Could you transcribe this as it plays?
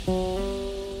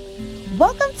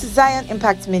Welcome to Zion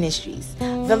Impact Ministries,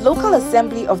 the local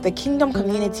assembly of the Kingdom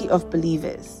community of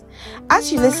believers.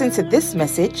 As you listen to this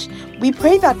message, we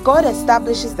pray that God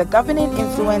establishes the governing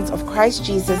influence of Christ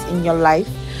Jesus in your life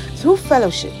through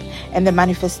fellowship and the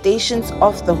manifestations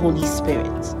of the Holy Spirit.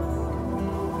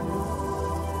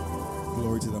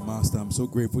 Glory to the Master. I'm so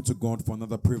grateful to God for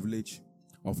another privilege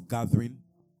of gathering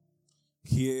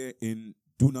here in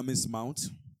Dunamis Mount,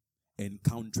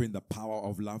 encountering the power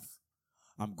of love.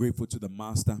 I'm grateful to the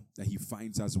Master that He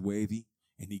finds us worthy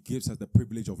and He gives us the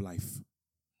privilege of life.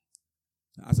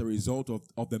 As a result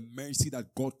of the mercy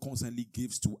that God constantly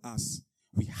gives to us,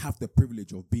 we have the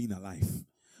privilege of being alive,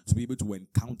 to be able to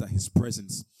encounter His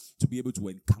presence, to be able to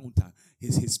encounter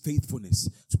His faithfulness,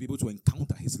 to be able to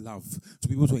encounter His love, to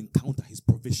be able to encounter His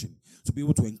provision, to be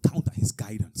able to encounter His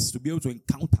guidance, to be able to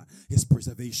encounter His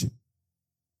preservation.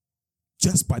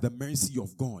 Just by the mercy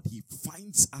of God, He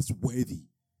finds us worthy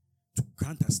to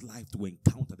grant us life, to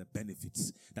encounter the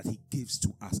benefits that He gives to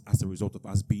us as a result of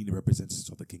us being representatives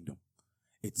of the kingdom.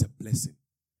 It's a blessing.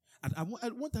 And I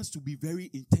want us to be very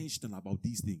intentional about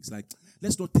these things. Like,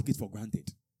 let's not take it for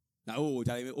granted. Like,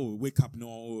 wake up,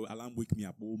 no, alarm wake me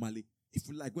up. Oh, Mali. If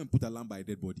you like, go and put alarm by a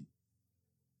dead body.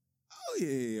 Oh,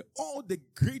 yeah. All the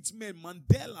great men,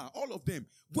 Mandela, all of them,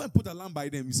 go and put alarm by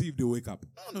them. You see if they wake up.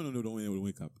 No, don't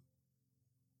wake up.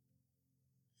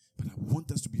 But I want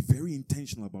us to be very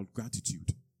intentional about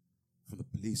gratitude from the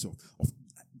place of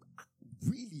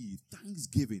really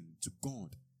thanksgiving to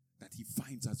God that He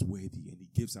finds us worthy and He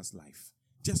gives us life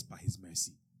just by His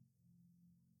mercy.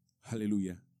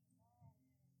 Hallelujah.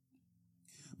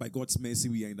 By God's mercy,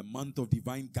 we are in the month of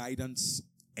divine guidance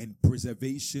and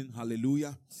preservation.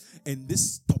 Hallelujah. And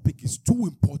this topic is too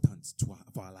important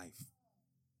for our life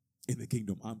in the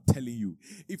kingdom. I'm telling you,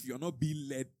 if you're not being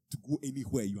led to go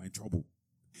anywhere, you are in trouble.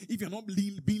 If you're not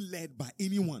being led by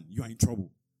anyone, you are in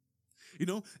trouble. You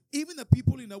know, even the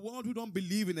people in the world who don't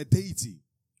believe in a deity,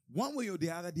 one way or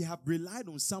the other, they have relied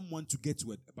on someone to get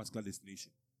to a particular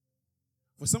destination.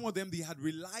 For some of them, they had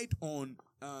relied on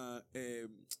how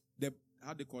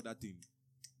they call that thing?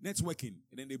 Networking.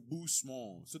 And then they boost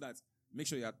small so that make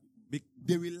sure you have big.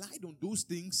 They relied on those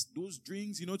things, those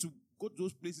drinks, to go to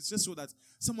those places just so that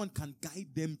someone can guide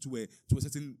them to a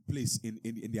certain place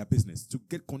in their business, to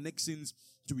get connections,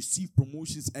 to receive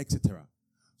promotions, etc.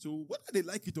 So whether they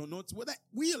like it or not, whether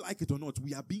we like it or not,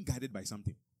 we are being guided by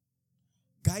something.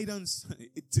 Guidance,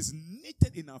 it is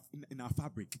knitted in our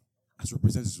fabric as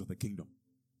representatives of the kingdom.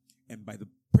 And by the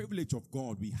privilege of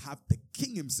God, we have the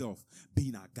King Himself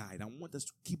being our guide. I want us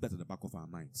to keep that at the back of our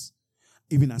minds,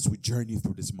 even as we journey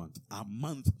through this month, our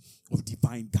month of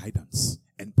divine guidance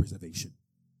and preservation.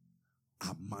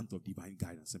 Our month of divine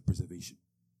guidance and preservation.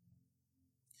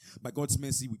 By God's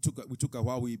mercy, we took a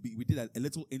while. We did a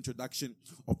little introduction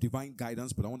of divine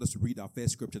guidance, but I want us to read our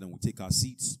first scripture and we'll take our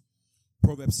seats.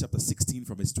 Proverbs chapter 16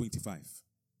 from verse 25.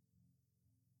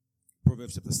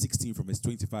 Proverbs chapter 16 from verse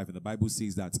 25, and the Bible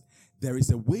says that there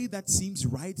is a way that seems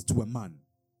right to a man,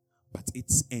 but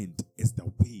its end is the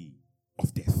way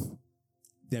of death.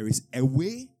 There is a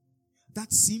way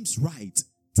that seems right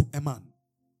to a man,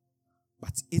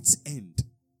 but its end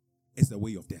is the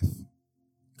way of death.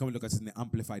 Come and look at it in the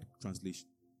Amplified Translation.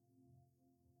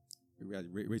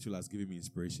 Rachel has given me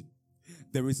inspiration.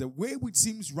 There is a way which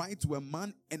seems right to a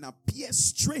man and appears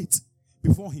straight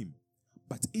before him,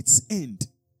 but its end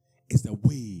is the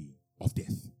way of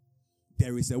death.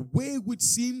 There is a way which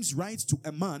seems right to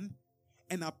a man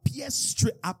and appears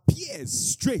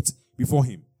straight before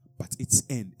him, but its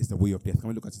end is the way of death. Can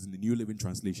we look at it in the New Living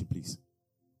Translation, please?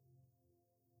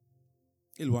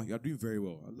 Ilwa, you are doing very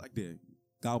well. I like the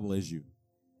God bless you.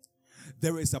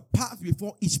 There is a path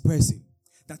before each person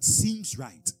that seems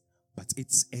right, but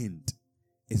its end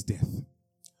is death.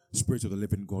 Spirit of the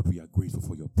living God, we are grateful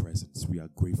for your presence. We are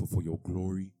grateful for your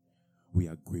glory. We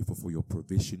are grateful for your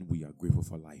provision. We are grateful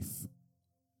for life.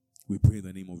 We pray in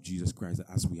the name of Jesus Christ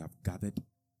that as we have gathered,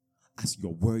 as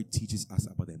your word teaches us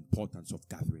about the importance of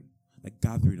gathering, the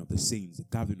gathering of the saints, the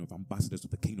gathering of ambassadors of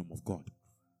the kingdom of God,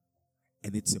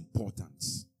 and its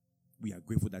importance. We are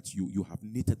grateful that you have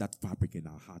knitted that fabric in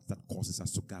our hearts that causes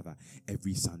us to gather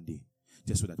every Sunday,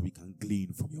 just so that we can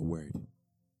glean from your word.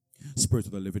 Spirit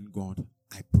of the living God,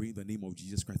 I pray in the name of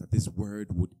Jesus Christ that this word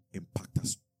would impact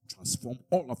us, transform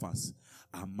all of us,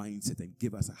 our mindset, and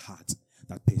give us a heart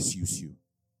that pursues you.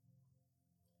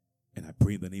 And I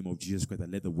pray in the name of Jesus Christ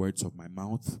that let the words of my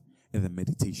mouth and the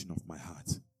meditation of my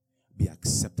heart be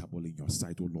acceptable in your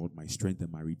sight, O Lord, my strength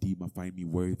and my redeemer. Find me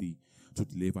worthy to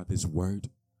deliver this word,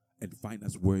 and find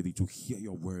us worthy to hear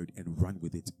your word and run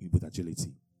with it with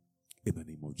agility. In the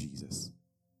name of Jesus.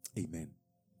 Amen.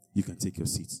 You can take your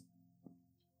seats.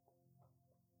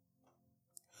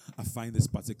 I find this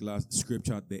particular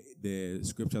scripture, the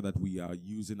scripture that we are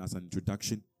using as an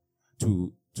introduction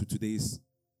to today's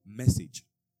message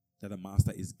that the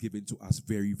Master is giving to us,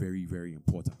 very, very, very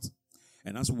important.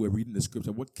 And as we were reading the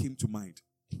scripture, what came to mind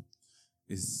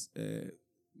is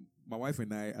my wife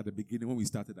and I, at the beginning, when we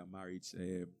started our marriage,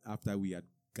 after we had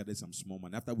gathered some small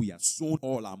money, after we had sown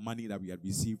all our money that we had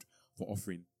received for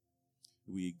offering,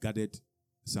 we gathered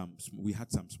we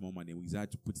had some small money, and we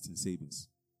decided to put it in savings.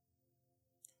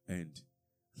 And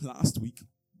last week,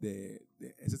 the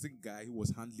assistant guy who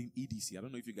was handling EDC, I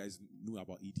don't know if you guys knew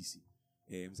about EDC.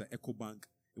 It was an EcoBank.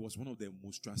 It was one of the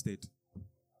most trusted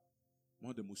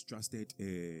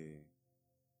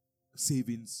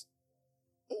savings.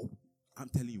 Oh, I'm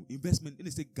telling you, investment in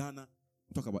the state Ghana.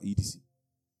 Talk about EDC.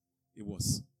 It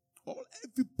was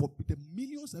the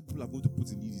millions that people are going to put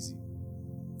in EDC.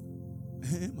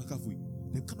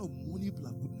 The kind of money people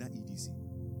are putting in EDC,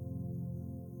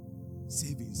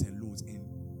 savings and loans, and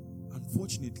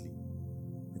unfortunately,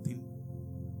 I think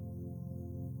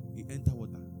he entered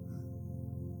water.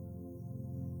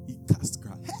 He cast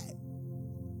cry. Hey!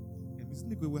 And Mr.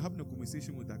 Neequaye, we're having a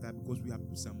conversation with that guy because we have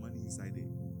put some money inside there.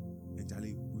 And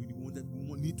Charlie, we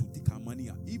need to take our money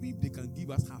out. Even if they can give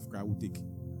us half cry, we'll take.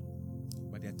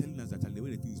 But they are telling us that the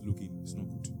way the thing is looking is not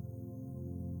good.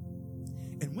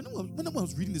 And when I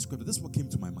was reading the scripture, this is what came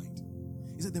to my mind.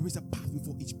 He said there is a path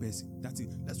before each person. That's it.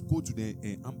 Let's go to the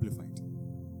Amplified.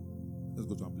 Let's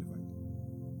go to Amplified.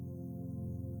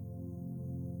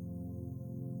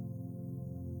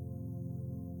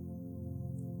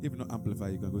 If not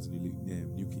Amplified, you can go to the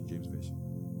New King James Version.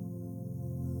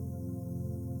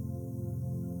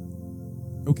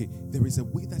 Okay, there is a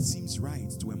way that seems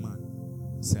right to a man.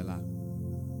 Selah.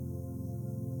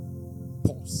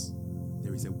 Pause.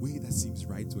 There is a way that seems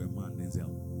right to a man, Denzel.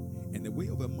 And the way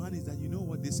of a man is that, you know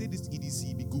what? They say this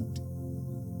EDC be good.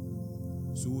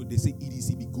 So they say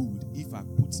EDC be good if I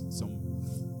put some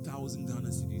 1,000 Ghana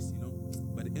cedis, you know.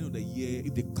 By the end of the year,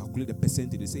 if they calculate the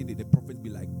percentage, they say that the profit be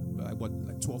like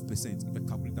 12%. If I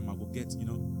calculate them, I will get, you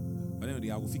know. By the end of the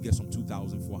year, I will figure some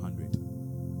 2,400.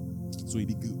 So it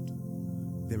be good.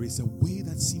 There is a way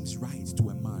that seems right to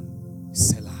a man.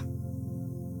 Selah.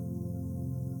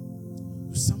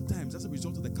 Sometimes, as a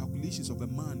result of the calculations of a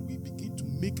man, we begin to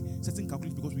make certain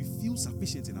calculations because we feel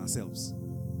sufficient in ourselves.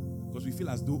 Because we feel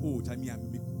as though, tell me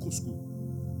I'm in school.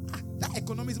 That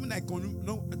economics, when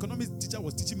economics teacher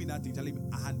was teaching me that thing,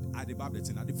 I had the Bible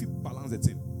thing, I had the balance the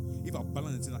thing. If I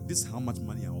balance the thing, this is how much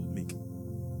money I will make.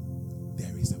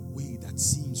 There is a way that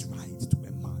seems right to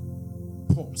a man.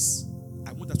 Pause.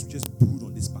 I want us to just brood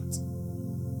on this part.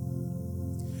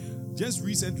 Just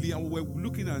recently, we were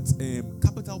looking at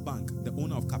Capital Bank, the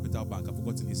owner of Capital Bank. I've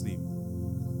forgotten his name.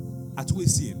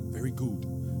 Atuesian, very good.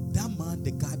 That man,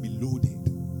 the guy beloaded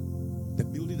the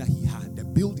building that he had, the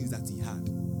buildings that he had,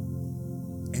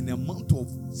 and the amount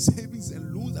of savings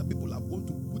and loans that people have gone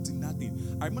to put in that thing.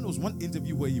 I remember there was one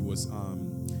interview where he was,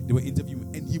 they were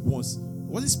interviewing, and he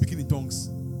wasn't speaking in tongues.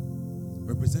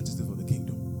 Representative of the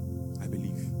kingdom, I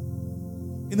believe.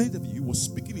 In the interview, he was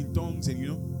speaking in tongues and, you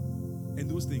know, and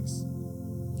those things.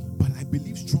 But I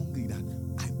believe strongly that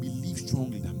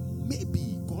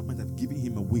maybe God might have given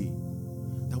him a way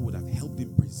that would have helped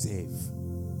him preserve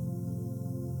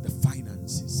the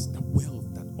finances, the wealth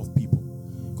of people.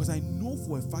 Because I know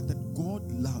for a fact that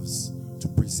God loves to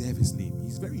preserve his name.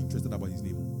 He's very interested about his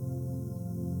name.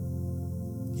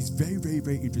 He's very, very,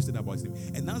 very interested about his name.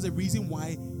 And that's the reason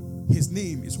why his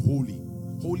name is holy.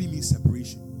 Holy means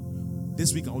separation.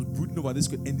 This week I was brooding over this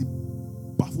and it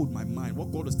baffled my mind.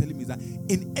 What God was telling me is that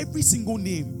in every single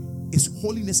name, His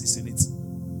holiness is in it.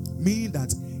 Meaning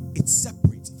that it's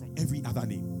separate from every other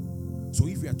name. So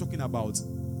if we are talking about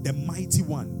the mighty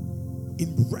one,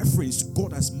 in reference to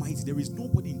God as mighty, there is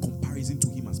nobody in comparison to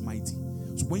him as mighty.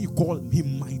 So when you call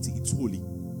him mighty, it's holy.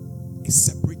 It's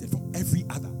separated from every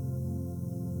other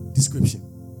description.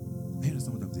 I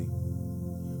understand what I'm saying.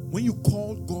 When you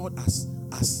call God as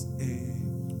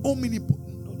omnipotent,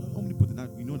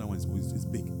 we know that one is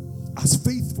big. As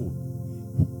faithful,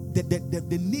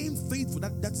 the name faithful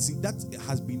that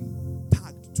has been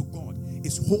tagged to God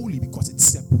is holy because it's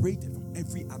separated from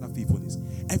every other faithfulness,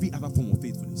 every other form of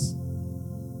faithfulness.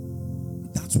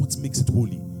 That's what makes it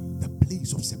holy. The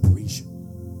place of separation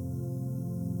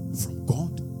from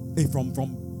God,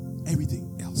 from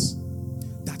everything else.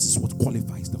 That is what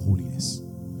qualifies the holiness.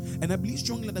 And I believe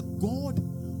strongly that God,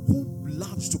 who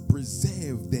loves to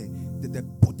preserve the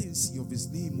potency of his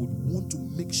name, would want to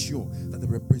make sure that the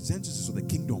representatives of the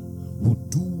kingdom will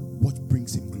do what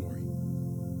brings him glory.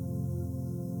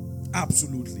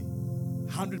 Absolutely.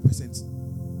 100%.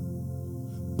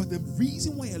 But the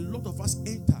reason why a lot of us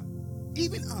enter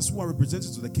even us who are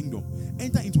representatives of the kingdom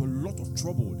enter into a lot of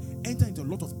trouble, enter into a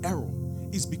lot of error,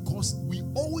 is because we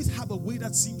always have a way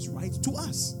that seems right to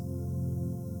us.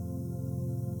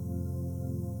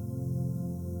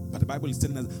 But the Bible is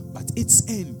telling us, but its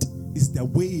end is the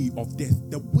way of death.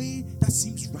 The way that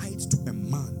seems right to a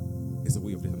man is the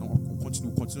way of death. And I'll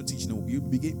continue teaching, and we'll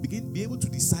be able to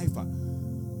decipher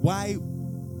why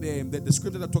the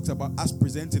scripture that talks about us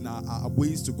presenting our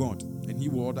ways to God, and He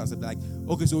will order us like,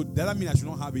 okay, so does that mean I should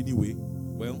not have any way?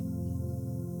 Well,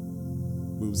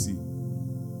 we'll see.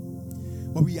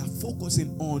 But we are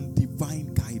focusing on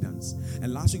divine guidance.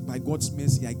 And last week, by God's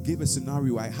mercy, I gave a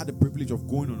scenario. I had the privilege of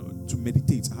going on to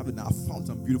meditate. I found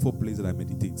some beautiful place that I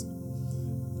meditate,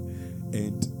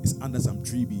 and it's under some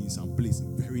tree in some place.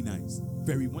 Very nice.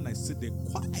 When I sit there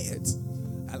quiet,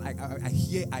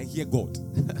 I hear God.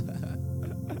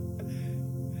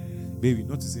 Baby,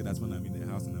 not to say that when I'm in the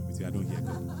house and I'm with you, I don't hear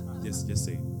God. Just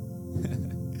saying.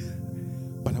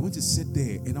 But I went to sit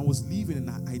there, and I was leaving, and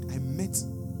I met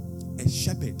a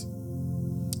shepherd,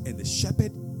 and the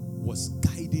shepherd was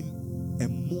guiding a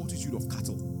multitude of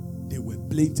cattle. They were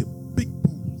plenty, big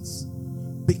bulls,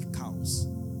 big cows,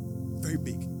 very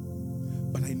big.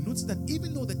 But I noticed that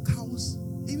even though the cows,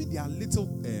 even their little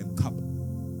cub,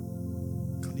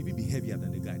 can even be heavier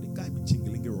than the guy be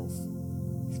jingling rough.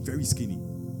 He's very skinny.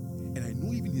 And I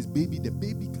know even his baby, the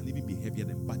baby can even be heavier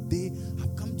than. But they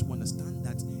have come to understand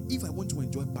that if I want to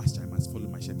enjoy pasture, I must follow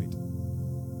my shepherd.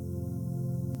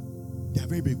 They are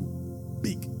very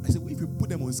big. I said, well, if you put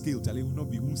them on scale, Charlie will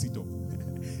not be won't sit up.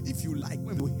 If you like,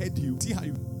 when they head you, see how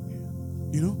you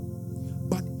know.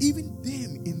 But even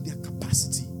them in their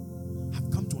capacity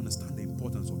have come to understand the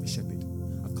importance of a shepherd.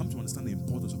 Have come to understand the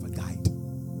importance of a guide.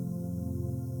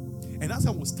 And as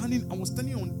I was standing on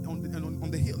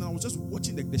the hill, and I was just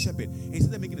watching the shepherd, and he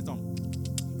started making a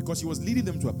sound because he was leading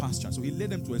them to a pasture. So he led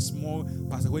them to a small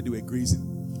pasture where they were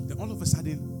grazing. Then all of a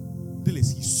sudden,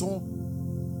 he saw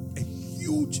a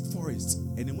huge forest,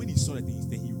 and then when he saw that,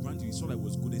 then he ran to. He saw that it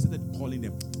was good. He started calling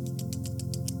them.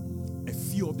 A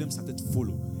few of them started to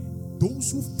follow. Those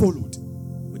who followed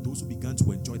were those who began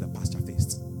to enjoy the pasture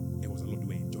first. It was a lot. They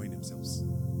were enjoying themselves.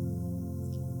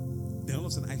 Then all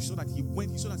of a sudden, I saw that he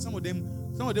saw that some of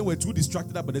them were too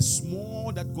distracted about the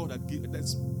small that God had given.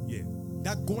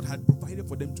 That God had provided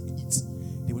for them to eat.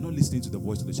 They were not listening to the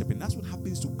voice of the shepherd. And that's what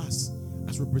happens to us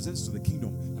as representatives of the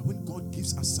kingdom. That when God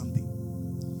gives us something,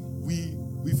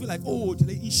 we feel like, oh,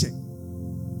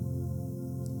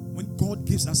 when God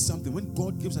gives us something, when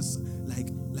God gives us like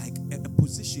a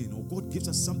position, or God gives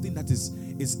us something that is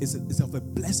of a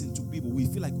blessing to people, we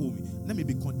feel like, oh, let me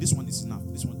be this one is enough.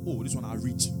 This one I'll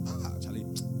reach. Charlie,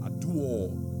 I do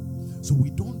all. So we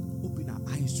don't open our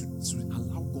eyes to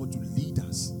allow God to lead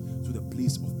us to the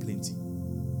place of plenty.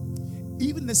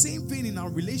 Even the same thing in our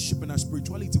relationship and our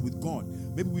spirituality with God.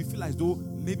 Maybe we feel as though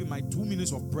maybe my 2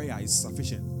 minutes of prayer is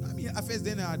sufficient. I mean, at first,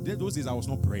 those days I was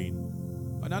not praying.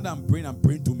 But now that I'm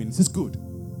praying 2 minutes. It's good.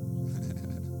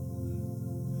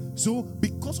 So,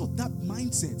 because of that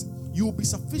mindset, you will be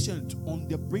sufficient on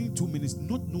the praying 2 minutes,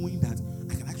 not knowing that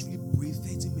I can actually pray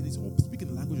 30 minutes or speak in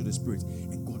the language of the Spirit,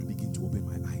 and God will begin to open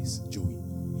my eyes, Joey.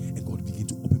 And God will begin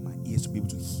to open my ears to be able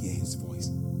to hear His voice.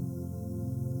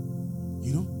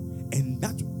 You know? And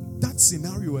that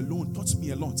scenario alone taught me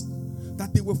a lot.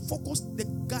 That they were focused, the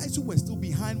guys who were still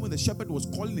behind when the shepherd was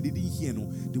calling, they didn't hear, no.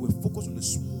 They were focused on the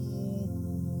small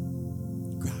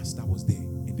grass that was there,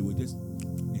 and they were just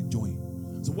enjoying.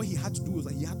 So what he had to do was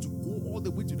that he had to go all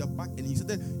the way to the back, and he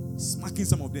started smacking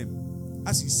some of them.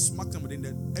 As he smacked some of them,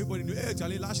 then everybody knew, hey,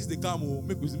 Charlie, lashes they come,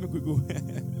 make we go.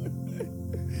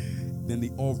 Then they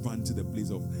all ran to the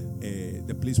place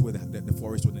where the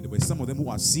forest was. And there were some of them who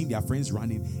had seen their friends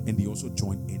running, and they also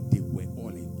joined, and they were all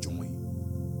enjoying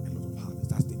a lot of harvest.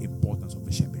 That's the importance of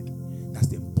the shepherd. That's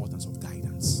the importance of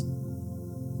guidance.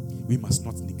 We must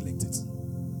not neglect it.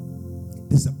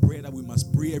 This is a prayer that we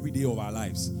must pray every day of our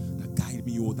lives. That guide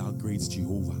me, O thou great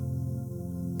Jehovah.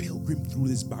 Pilgrim through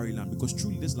this barren land, because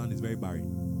truly this land is very barren.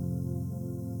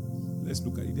 Let's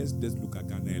look at it. Let's look at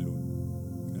Ghana alone.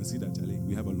 You can see that, Charlie.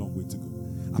 We have a long way to go.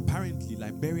 Apparently,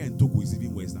 Liberia and Togo is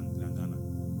even worse than Ghana.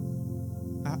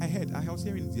 I was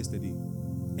hearing it yesterday,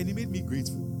 and it made me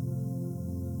grateful.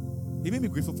 It made me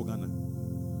grateful for Ghana.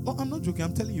 Oh, I'm not joking.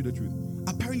 I'm telling you the truth.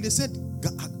 Apparently, they said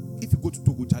if you go to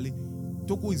Togo, Charlie,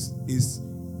 Togo is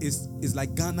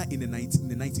like Ghana in the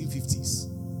 1950s.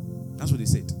 That's what they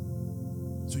said.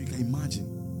 So you can imagine.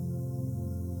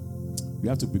 We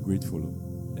have to be grateful.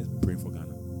 Let's be praying for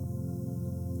Ghana.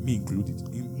 Me included.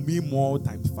 Me more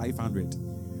times 500.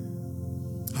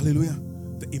 Hallelujah.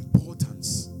 The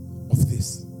importance of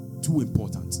this. Too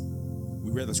important.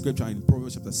 We read the scripture in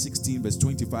Proverbs chapter 16, verse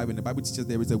 25, and the Bible teaches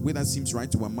there is a way that seems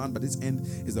right to a man, but its end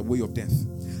is the way of death.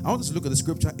 I want us to look at the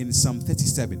scripture in Psalm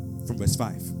 37 from verse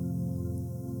 5.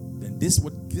 Then this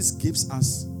gives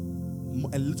us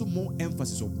a little more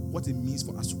emphasis of what it means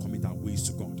for us to commit our ways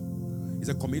to God. It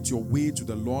says, commit your way to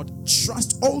the Lord,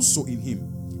 trust also in him,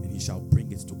 and he shall bring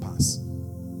it to pass.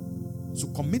 So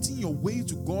committing your way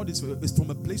to God is from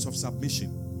a place of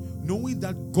submission, knowing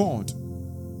that God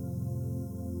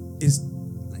is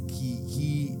like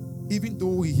he even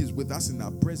though he is with us in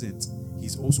our present,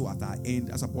 he's also at our end,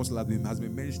 as Apostle has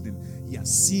been mentioning. He has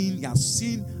seen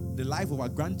the life of our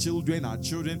grandchildren, our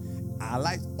children, our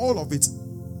life, all of it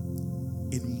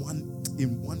in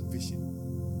one vision.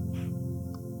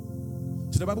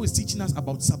 Wow. So the Bible is teaching us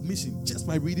about submission just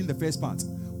by reading the first part.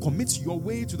 Commit your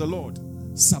way to the Lord.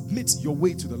 Submit your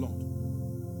way to the Lord.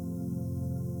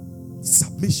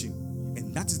 Submission.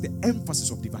 And that is the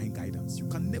emphasis of divine guidance. You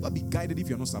can never be guided if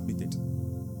you're not submitted.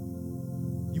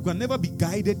 You can never be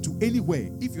guided to anywhere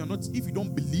if you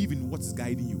don't believe in what is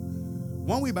guiding you.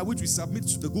 One way by which we submit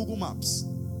to the Google Maps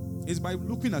is by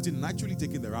looking at it and actually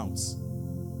taking the routes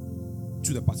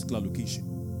to the particular location.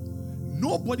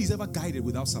 Nobody is ever guided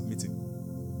without submitting.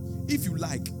 If you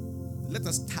like, let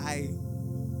us tie.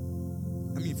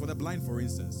 For the blind, for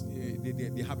instance,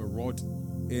 they have a rod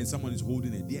and someone is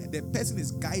holding it. The person is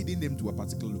guiding them to a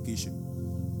particular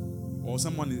location. Or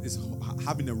someone is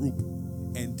having a rope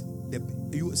and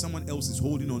someone else is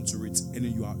holding on to it, and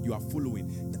then you are following.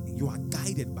 You are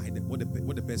guided by what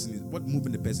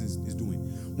movement the person is doing.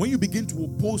 When you begin to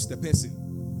oppose the person,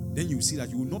 then you see that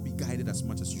you will not be guided as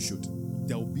much as you should.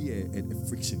 There will be a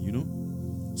friction,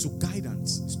 So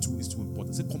guidance is too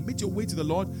important. So commit your way to the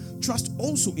Lord, trust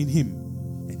also in him,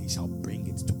 and he shall bring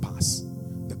it to pass.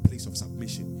 The place of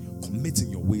submission, committing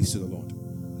your ways to the Lord.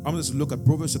 I want us to look at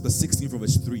Proverbs chapter 16 from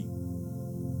verse 3.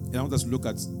 And I want us to look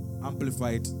at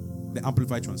the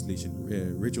Amplified translation,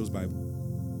 Rachel's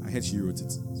Bible. I heard she wrote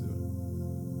it. So.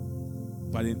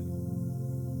 But in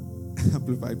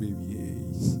Amplified, baby.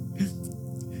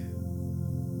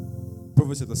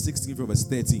 Proverbs chapter 16 from verse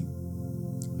 13.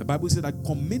 The Bible said that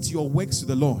commit your works to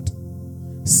the Lord.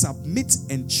 Submit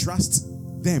and trust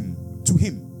them to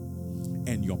him,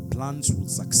 and your plans will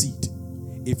succeed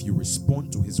if you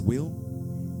respond to his will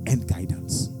and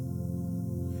guidance.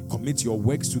 Commit your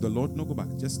works to the Lord. No, go back.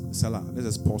 Just Salah. Let's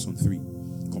just pause on 3.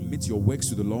 Commit your works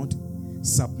to the Lord.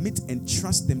 Submit and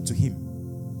trust them to him,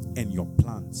 and your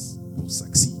plans will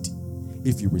succeed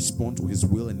if you respond to his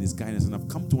will and his guidance. And I've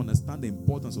come to understand the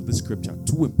importance of this scripture.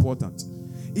 Too important.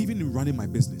 Even in running my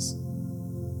business,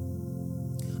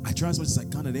 I try as much as I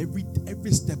can, and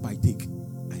every step I take,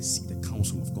 I see the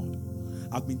counsel of God.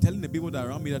 I've been telling the people that are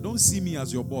around me that don't see me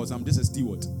as your boss. I'm just a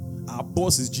steward. Our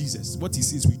boss is Jesus. What he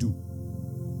says we do.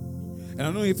 And I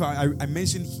don't know if I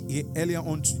mentioned earlier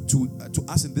on to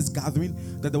us in this gathering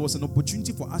that there was an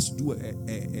opportunity for us to do it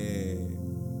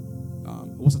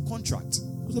was a contract.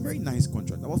 It was a very nice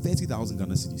contract, about 30,000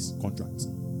 Ghana cedis contract.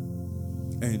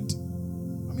 And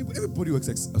everybody was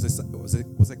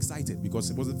excited because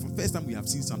it was the first time we have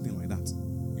seen something like that,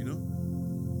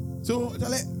 So,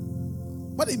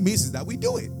 what it means is that we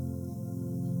do it.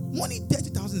 Money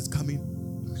 30,000 is coming.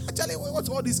 Actually, what's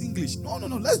all this English? No.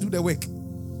 Let's do the work.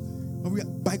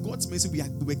 But by God's mercy, we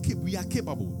are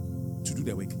capable to do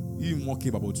the work, even more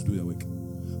capable to do the work.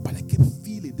 But I kept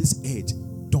feeling this edge.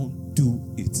 Don't do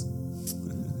it.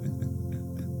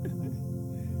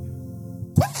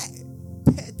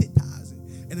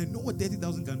 30,000, and I know what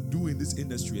 30,000 can do in this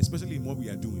industry, especially in what we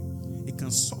are doing. It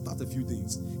can sort out a few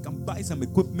things. It can buy some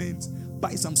equipment,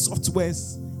 buy some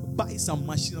softwares, buy some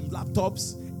machines, some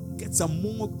laptops, get some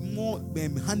more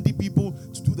handy people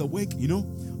to do the work.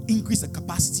 Increase the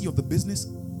capacity of the business.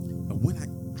 But when I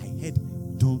heard,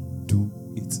 don't do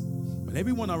it. But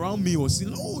everyone around me was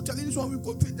saying, oh, Charlie, this one we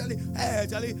go to, Charlie. Hey,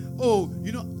 Charlie,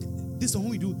 this is what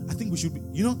we do. I think we should be,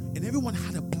 and everyone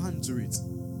had a plan to it.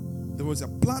 There was a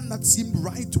plan that seemed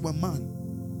right to a man.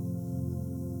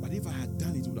 But if I had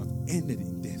done it, it would have ended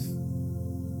in death.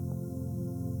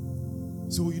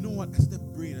 So you know what? I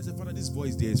started praying. I said, Father, this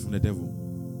voice there is from the devil.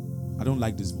 I don't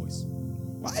like this voice.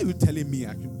 Why are you telling me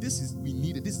we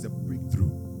need it? This is a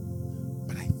breakthrough.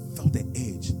 But I felt the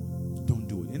edge. Don't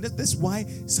do it. And that's why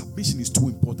submission is too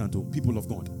important to people of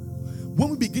God. When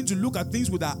we begin to look at things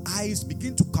with our eyes,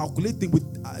 begin to calculate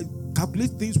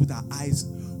things with our eyes,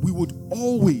 we would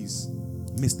always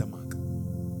miss the mark.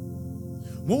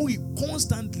 When we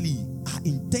constantly are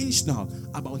intentional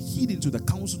about heeding to the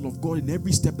counsel of God in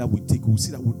every step that we take, we'll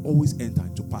see that we'll always enter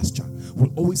into pasture.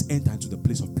 We'll always enter into the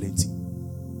place of plenty.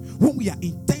 when we are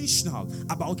intentional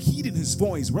about heeding his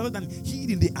voice rather than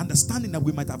heeding the understanding that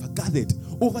we might have gathered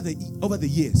over the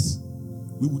years,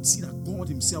 we would see that God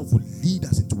himself will lead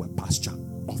us into a pasture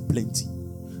of plenty.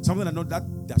 Something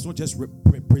that does not just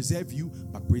preserve you,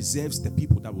 but preserves the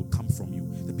people that will come from you,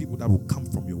 the people that will come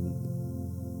from your womb.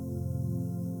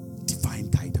 Divine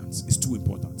guidance is too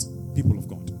important, people of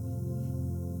God.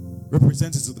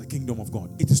 Representatives of the kingdom of God.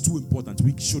 It is too important.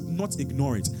 We should not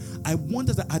ignore it. I want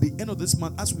us that at the end of this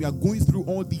month, as we are going through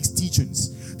all these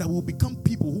teachings, that we'll become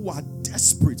people who are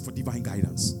desperate for divine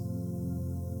guidance.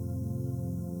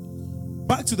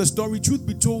 Back to the story, truth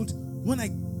be told, when I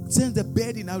sent the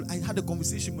bed in, I had a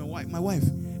conversation with my wife,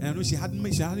 and I know she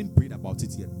hadn't prayed about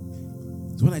it yet.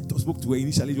 So when I spoke to her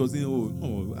initially, she was saying,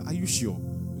 oh, are you sure?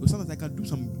 Because sometimes I can do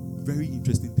some very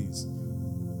interesting things.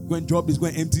 Go and drop this, go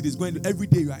and empty this, go and every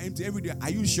day you are empty, every day. Are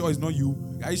you sure it's not you?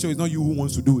 Are you sure it's not you who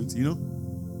wants to do it? You know?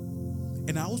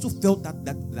 And I also felt that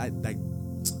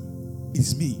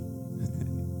it's me.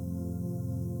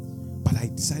 But I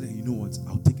decided, you know what?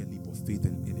 I'll take a leap of faith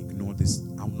and ignore this.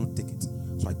 I'll not take it.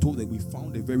 So I told her we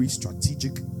found a very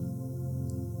strategic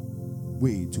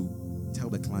way to tell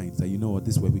the clients that, you know what,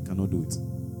 this way we cannot do it.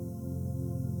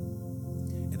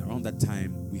 And around that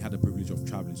time, we had the privilege of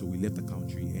traveling, so we left the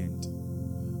country, and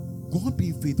God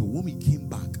being faithful, when we came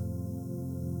back,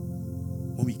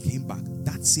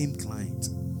 that same client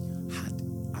had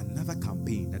another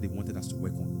campaign that they wanted us to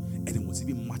work on, and it was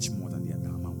even much more than the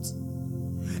amount.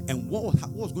 And what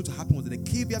was going to happen was that the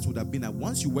caveat would have been that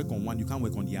once you work on one, you can't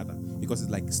work on the other, because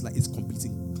it's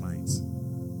competing clients.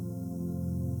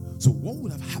 So what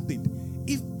would have happened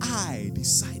if I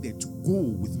decided to go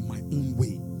with my own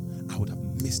way? I would have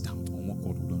missed out on what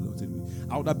God would have done.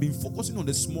 I would have been focusing on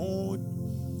the small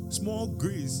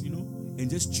grace, and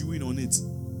just chewing on it,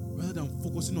 rather than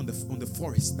focusing on the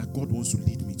forest that God wants to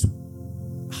lead me to.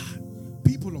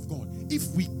 People of God, if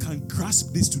we can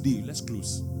grasp this today, let's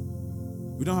close.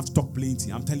 We don't have to talk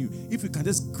plenty. I'm telling you, if we can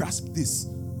just grasp this,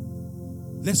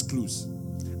 let's close.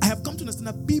 I have come to understand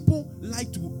that people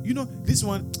like to, this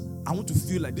one, I want to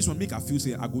feel like this one, make her feel,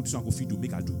 say, I go this one, I go feel, do,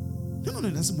 make her do. No,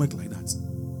 it doesn't work like that.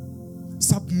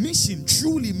 Submission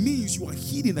truly means you are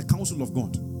heeding the counsel of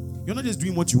God. You're not just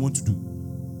doing what you want to do.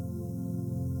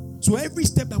 So every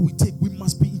step that we take, we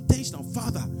must be intentional.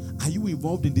 Father, are you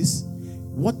involved in this?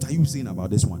 What are you saying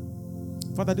about this one?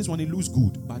 Father, this one, it looks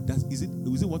good, but is it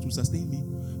what will sustain me?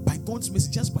 By God's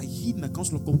mercy, just by heeding the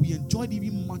counsel of God, we enjoyed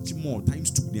even much more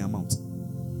times 2 the amount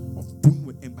of doing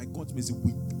it. And by God's mercy,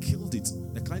 we killed it.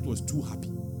 The client was too happy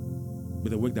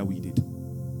with the work that we did,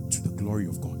 to the glory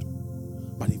of God.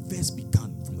 But it first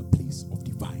began from the place of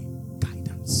divine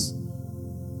guidance.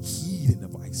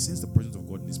 I sense the presence of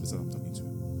God in this person I'm talking to.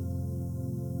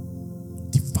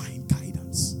 Divine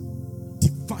guidance.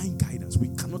 Divine guidance. We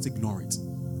cannot ignore it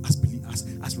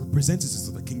as representatives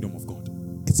of the kingdom of God.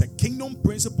 It's a kingdom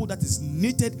principle that is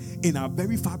knitted in our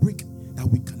very fabric that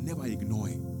we can never ignore.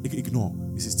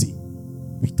 Mrs. T.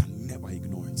 We can never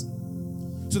ignore it.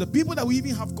 So the people that we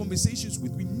even have conversations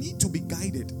with, we need to be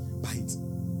guided by it.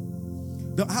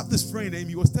 I have this friend, and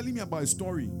he was telling me about a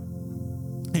story.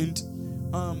 And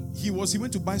he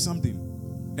went to buy something,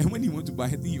 and when he went to buy, I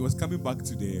think he was coming back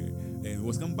to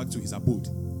his abode.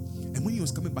 And when he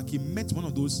was coming back, he met one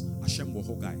of those Hashem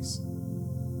Woho guys.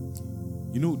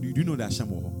 Do you know the Hashem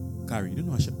Woho? Carrie, you don't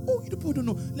know Hashem? Oh, you don't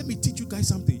know. Let me teach you guys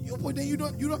something. You're not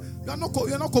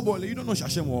Kobole. You don't know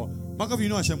Hashem Woho. Mark, you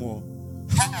know Hashem Woho.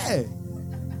 Hey!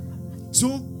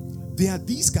 So there are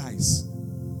these guys.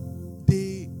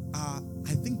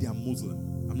 I think they are Muslim.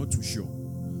 I'm not too sure.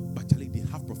 But Charlie, they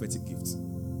have prophetic gifts.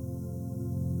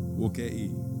 Okay,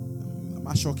 I'm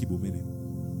a shocking meaning.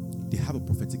 They have a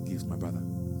prophetic gift, my brother,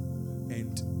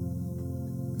 and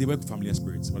they work with familiar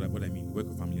spirits. What I mean, work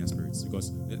with familiar spirits,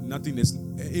 because nothing is.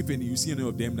 If you see any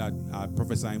of them that are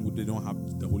prophesying, they don't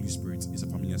have the Holy Spirit. It's a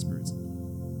familiar spirit.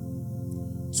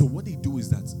 So what they do is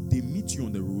that they meet you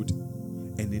on the road,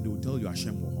 and then they will tell you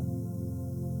Hashem Woho.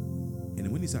 And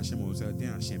then when they say Hashem Woho, they say they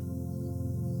are Hashem.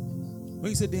 When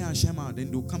you say they are Hashem,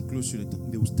 then they'll come close to you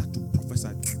and they will start to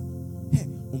prophesy. Hey,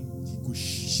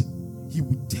 he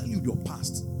will tell you your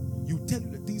past. He will tell you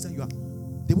the things that you are.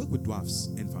 They work with dwarfs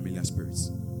and familiar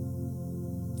spirits.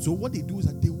 So what they do is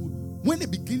that when they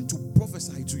begin to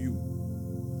prophesy to you,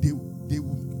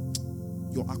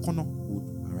 your akono will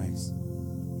arise.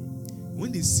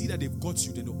 When they see that they've got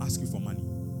you, then they'll ask you for money.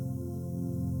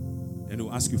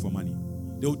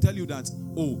 They will tell you that,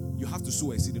 you have to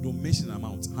sow a seed. They don't mention an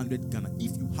amount, 100 Ghana.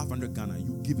 If you have 100 Ghana,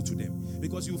 you give it to them.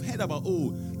 Because you've heard about,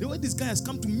 the way this guy has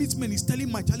come to meet me and he's telling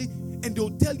my Charlie, and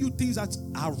they'll tell you things that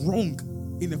are wrong.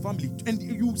 in the family, and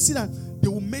you see that they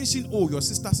will mention, oh, your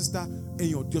sister, and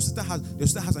your sister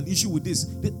has an issue with this,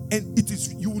 and it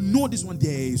is, you will know this one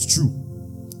there is true.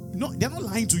 No, they're not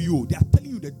lying to you. They are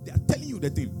telling you that they are telling you the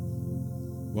thing.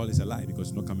 Well, it's a lie because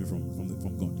it's not coming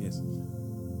from God. Yes.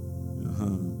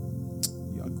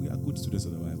 You are good students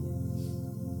of the Bible.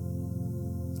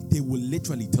 They will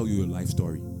literally tell you your life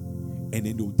story, and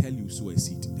then they will tell you sow a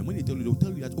seed. And when they tell you, they'll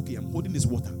tell you that, okay, I'm holding this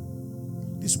water.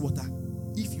 This water,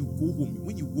 if you go home,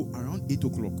 when you go around 8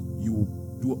 o'clock,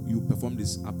 you perform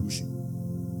this ablution.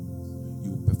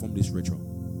 You perform this ritual.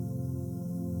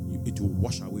 It will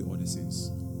wash away all the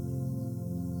sins.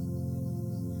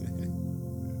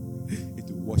 It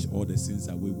will wash all the sins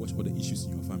away, wash all the issues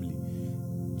in your family.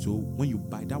 So when you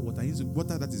buy that water, it's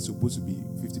water that is supposed to be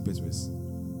 50 pesos,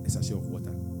 a sachet of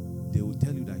water, they will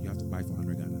tell you that you have to buy for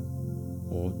 100 Ghana,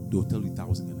 or they'll tell you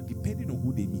 1,000 Ghana, depending on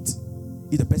who they meet.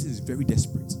 If the person is very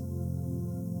desperate,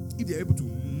 if they're able to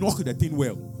knock the thing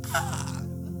well,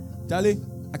 Charlie,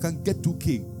 I can get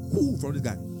 2K from this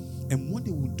guy. And what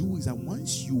they will do is that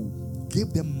once you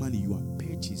give them money, you are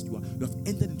purchased, you have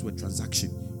entered into a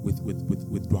transaction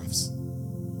with dwarfs.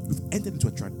 You've entered into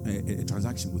a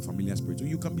transaction with familiar spirits. So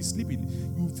you can be sleeping,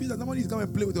 you feel that somebody is coming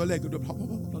and play with your leg.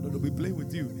 They'll be playing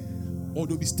with you, or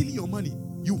they'll be stealing your money.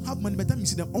 You have money, by the time you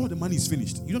see them, all the money is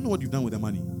finished. You don't know what you've done with the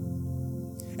money.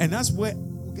 And that's where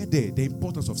we'll get there. The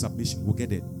importance of submission. We'll get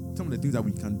there. Some of the things that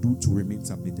we can do to remain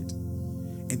submitted.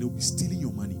 And they'll be stealing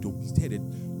your money. They'll be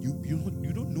stealing. You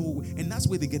don't know. And that's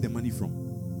where they get the money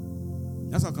from.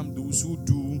 That's how come those who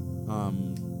do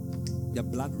their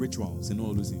blood rituals and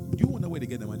all those things. Do you wonder where they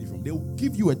get the money from? They'll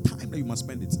give you a time that you must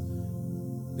spend it.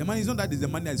 The money is not that it's the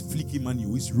money that is fleeky money.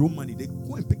 It's real money. They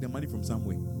go and pick the money from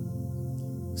somewhere.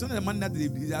 It's not the money that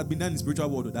has been done in the spiritual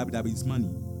world, or that is money.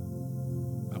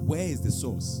 But where is the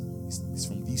source? It's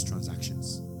from these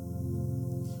transactions.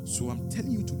 So I'm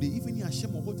telling you today, even in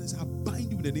Hashem or Hotels, I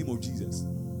bind you in the name of Jesus.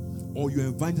 Or you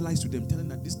evangelize to them, telling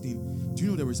that this thing, do you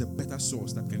know there is a better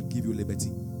source that can give you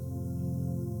liberty?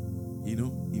 You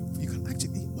know, if you can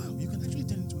actually, you can actually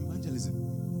turn into evangelism.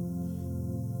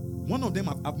 One of them,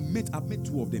 I've met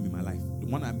two of them in my life. The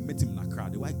one I met him in Accra,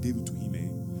 the way I gave it to him.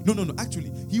 No,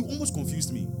 actually, he almost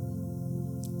confused me.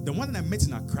 The one that I met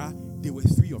in Accra, there were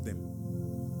 3 of them.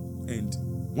 And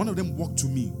one of them walked to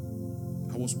me.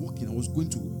 I was walking, I was going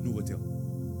to Novotel.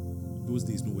 Those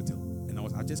days, Novotel. And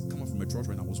I just come up from a church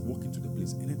and I was walking to the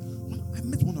place. And then I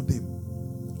met one of them.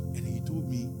 And he told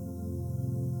me,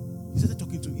 he started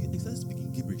talking to me, he started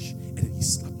speaking gibberish. And then he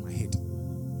slapped my head.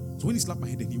 So when he slapped my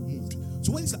head, then he moved.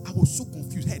 So when he slapped, I was so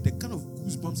confused. I had the kind of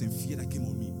goosebumps and fear that came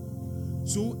on me.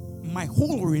 So my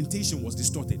whole orientation was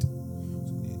distorted.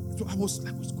 So I was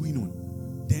like, what's going on?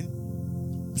 Then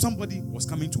somebody was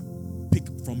coming to pick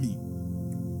from me.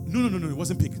 No, it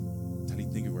wasn't pick. Charlie,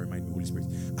 thank you very much, Holy Spirit.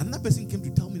 Another person came to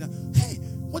tell me that, hey,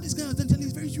 what this guy has done, Charlie,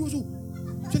 is very serious.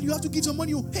 Charlie, you have to give some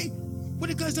money. Hey, what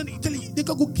the guy has done, Charlie, they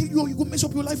can go kill you, or you go mess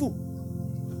up your life.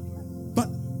 But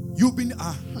you've been,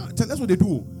 that's what they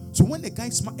do. So when the guy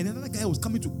smart, and another guy was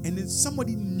coming to, and then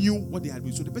somebody knew what they had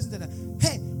been. So the person said,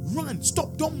 hey, run,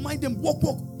 stop, don't mind them, walk.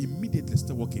 Immediately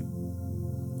started walking.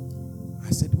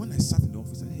 I said, when I sat in the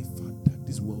office, I said, hey, Father,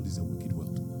 this world is a wicked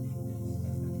world.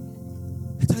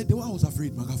 I tell you, the way I was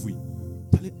afraid, Magafui.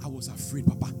 I was afraid,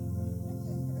 Papa.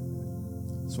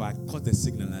 So I caught the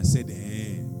signal and I said,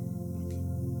 okay.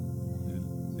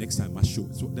 Next time I show.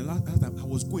 So the last time I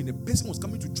was going, the person was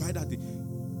coming to try that thing.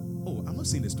 Oh, I'm not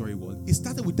saying the story well. It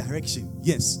started with direction.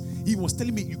 Yes. He was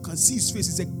telling me, you can see his face.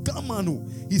 He said, Gamano.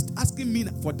 He's asking me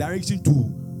for direction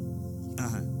to.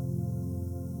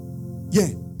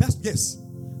 Yeah, yes.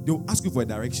 They will ask you for a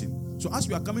direction. So as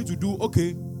you are coming to do,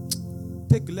 okay,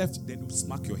 take left, then you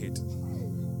smack your head.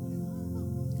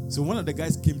 So one of the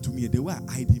guys came to me and they were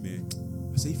ID man.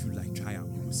 I said, if you like, try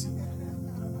him, you will see.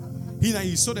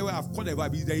 He saw the way I've called the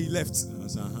vibe, then he left. I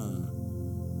said,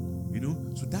 You know,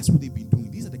 so that's what they've been doing.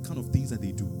 These are the kind of things that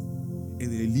they do. And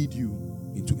they lead you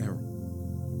into error.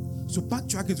 So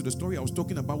backtracking to the story I was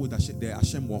talking about with the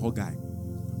Hashem Woho guy.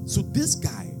 So this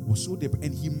guy was so deep,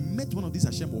 and he met one of these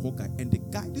Hashem Woho guy. And the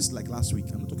guy, this is like last week.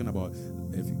 I'm not talking about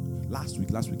last week.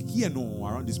 Here no,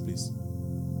 around this place.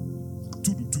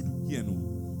 Tudu, here no.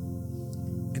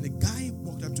 And the guy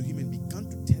walked up to him and began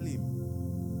to tell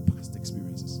him past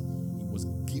experiences. He was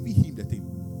giving him the thing.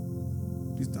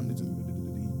 This time he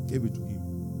gave it to him.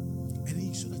 And then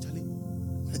he saw that Charlie,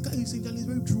 the guy is saying Charlie is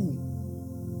very true.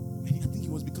 And I think he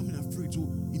was becoming afraid. So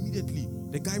immediately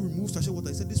the guy removed sachet water.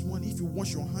 He said, this one, if you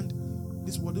wash your hand,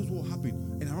 this will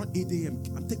happen. And around 8 a.m.,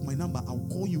 I'll take my number, I'll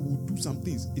call you, we'll do some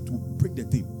things. It will break the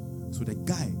thing. So the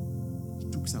guy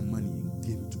took some money and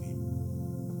gave it to him.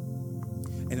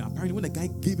 And apparently when the guy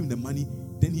gave him the money,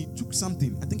 then he took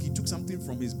something. I think he took something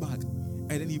from his bag. And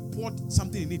then he poured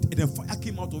something in it. And then fire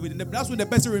came out of it. And that's when the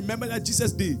person remembered that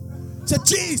Jesus did. Said,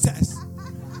 Jesus!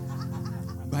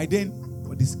 By then,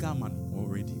 this car man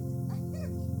already.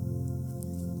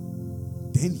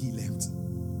 Then he left.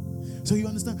 So you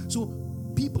understand? So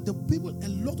a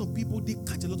lot of people, they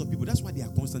catch a lot of people. That's why they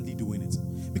are constantly doing it.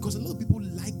 Because a lot of people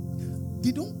like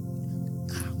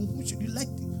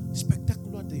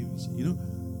spectacular things,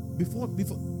 before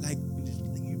like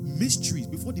mysteries,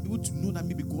 before they be able to know that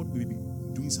maybe God will be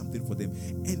doing something for them.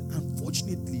 And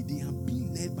unfortunately, they have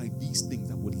been led by these things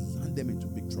that would land them into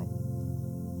big trouble.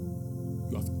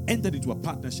 You have entered into a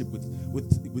partnership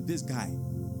with this guy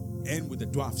and with the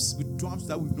dwarfs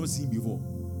that we've not seen before.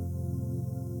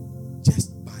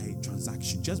 Just by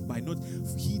transaction, just by not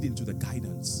heeding to the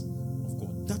guidance of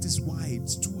God. That is why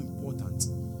it's too important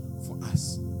for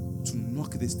us to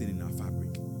knock this thing in our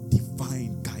fabric.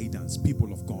 Divine guidance,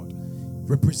 people of God,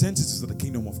 representatives of the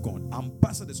kingdom of God,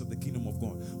 ambassadors of the kingdom of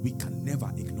God. We can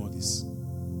never ignore this.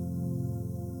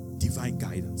 Divine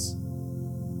guidance.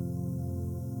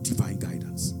 Divine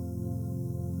guidance.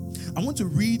 I want to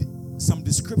read some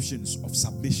descriptions of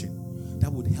submission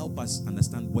that would help us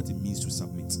understand what it means to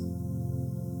submit.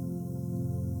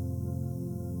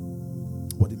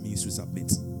 What it means to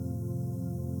submit.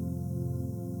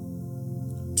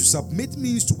 To submit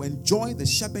means to enjoy the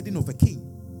shepherding of a king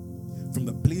from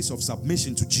the place of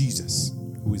submission to Jesus,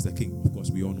 who is the king. Of course,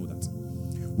 we all know that.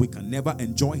 We can never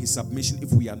enjoy his submission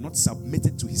if we are not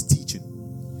submitted to his teaching.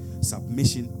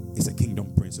 Submission is a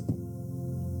kingdom principle.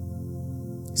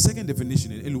 Second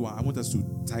definition in Elua, I want us to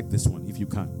type this one if you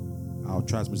can. I'll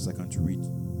try as much as I can to read.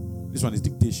 This one is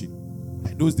dictation.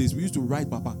 In those days, we used to write,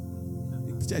 Papa.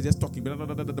 The teacher is just talking, but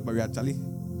we are actually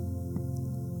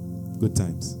good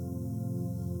times.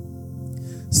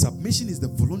 Submission is the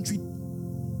voluntary.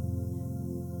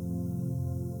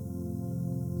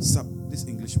 This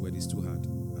English word is too hard.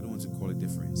 I don't want to call it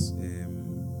difference.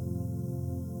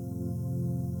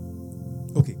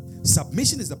 Okay.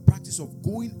 Submission is the practice of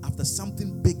going after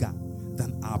something bigger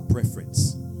than our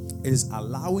preference. It is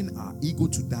allowing our ego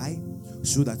to die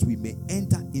so that we may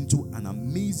enter into an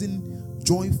amazing,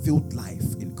 joy-filled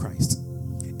life in Christ.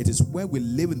 It is where we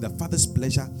live in the Father's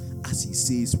pleasure as he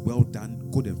says, well done,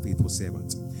 good and faithful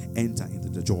servant. Enter into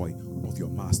the joy of your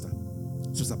master.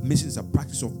 So submission is a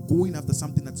practice of going after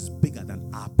something that is bigger than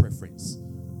our preference.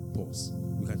 Pause.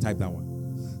 You can type that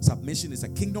one. Submission is a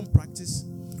kingdom practice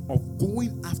of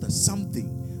going after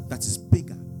something that is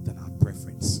bigger than our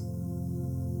preference.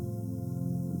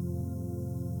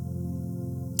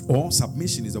 Or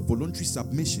submission is a voluntary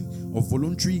submission or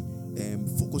voluntary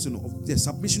focusing of the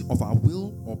submission of our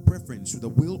will or preference to the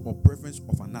will or preference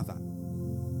of another.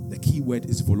 The key word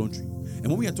is voluntary. And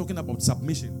when we are talking about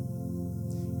submission,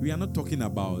 we are not talking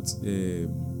about the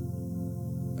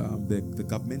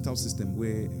governmental system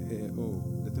where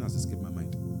the thing has escaped my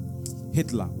mind.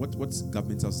 Hitler, what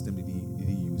governmental system did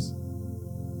he use?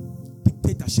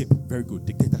 Dictatorship. Very good,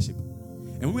 dictatorship.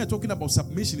 And when we are talking about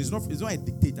submission, it's not a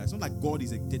dictator. It's not like God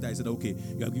is a dictator. He said, okay,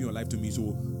 you are giving your life to me,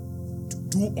 so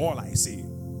do all I say.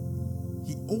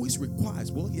 He always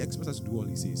requires, he expects us to do all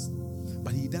he says.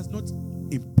 But he does not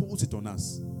impose it on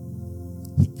us.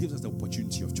 He gives us the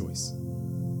opportunity of choice.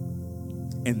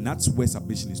 And that's where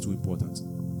submission is too important.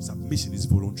 Submission is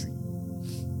voluntary.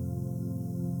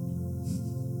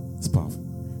 It's powerful.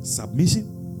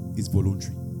 Submission is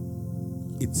voluntary.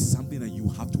 It's something that you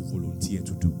have to volunteer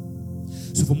to do.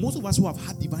 So for most of us who have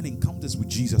had divine encounters with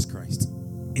Jesus Christ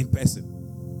in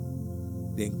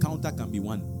person, the encounter can be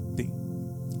one thing.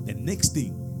 The next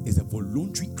thing is a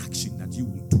voluntary action that you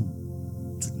will do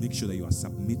to make sure that you are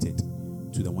submitted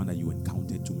to the one that you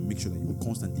encountered, to make sure that you will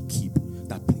constantly keep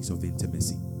that place of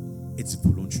intimacy. It's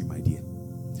voluntary, my dear.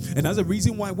 And that's the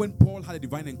reason why when Paul had a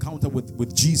divine encounter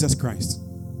with Jesus Christ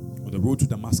on the road to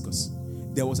Damascus,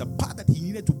 there was a part that he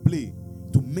needed to play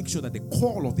to make sure that the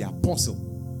call of the apostle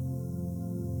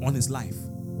on his life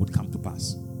would come to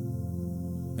pass.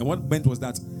 And what meant was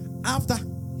that after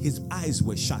his eyes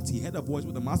were shut, he heard a voice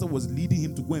where the master was leading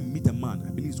him to go and meet a man.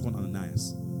 I believe it's called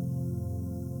Ananias.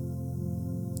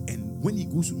 And when he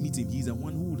goes to meet him, he's the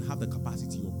one who would have the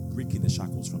capacity of breaking the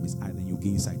shackles from his eye, and you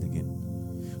gain sight again.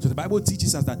 So the Bible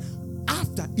teaches us that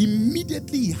after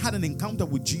immediately he had an encounter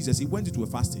with Jesus, he went into a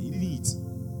fasting. He didn't eat.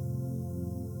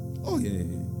 Oh yeah.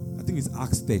 I think it's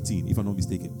Acts 13, if I'm not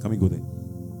mistaken. Can we go there?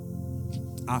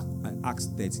 Acts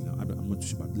 13. I'm not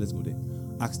sure, but let's go there.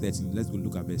 Acts 13. Let's go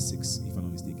look at verse 6, if I'm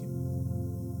not mistaken.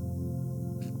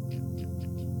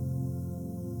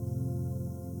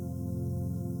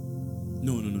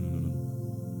 No.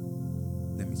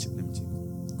 Let me check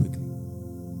quickly.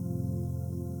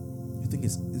 think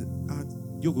it's Acts.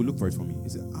 You go look for it for me.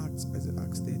 Is it Acts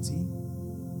 13?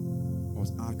 Or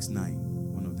was Acts 9?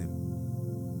 One of them.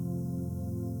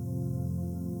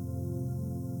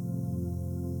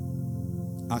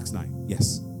 Acts 9.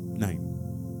 Yes. 9.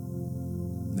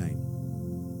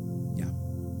 Yeah.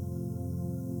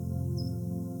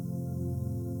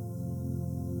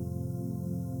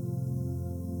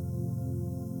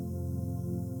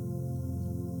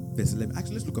 Verse 11.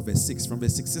 Actually, let's look at verse 6. From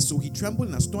verse 6 says, so he trembled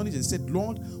and astonished and said,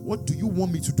 Lord, what do you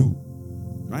want me to do?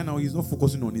 Right now, he's not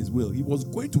focusing on his will. He was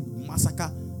going to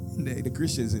massacre the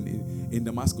Christians in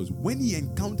Damascus. When he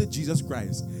encountered Jesus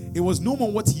Christ, it was no more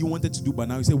what he wanted to do, but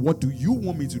now he said, what do you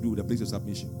want me to do? The place of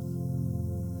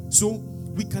submission. So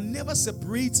we can never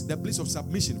separate the place of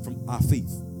submission from our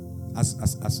faith as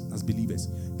believers.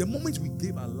 The moment we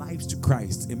gave our lives to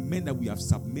Christ, it meant that we have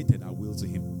submitted our will to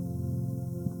him.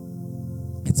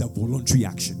 It's a voluntary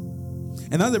action.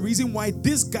 And that's the reason why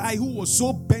this guy who was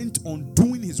so bent on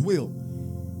doing his will,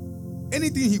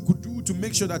 anything he could do to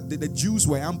make sure that the Jews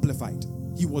were amplified,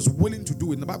 he was willing to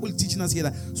do it. And the Bible is teaching us here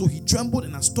that, so he trembled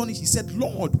and astonished. He said,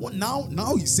 Lord, what now?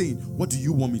 Now he's saying, what do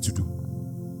you want me to do?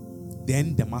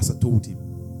 Then the master told him,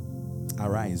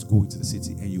 arise, go into the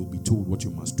city, and you'll be told what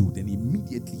you must do. Then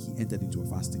immediately he entered into a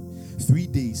fasting. 3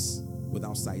 days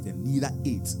without sight, and neither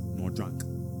ate nor drank.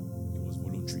 It was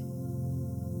voluntary.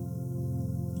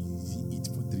 He didn't eat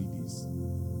for 3 days.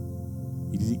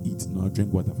 He didn't eat nor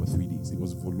drink water for 3 days. It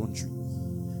was voluntary.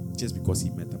 Just because he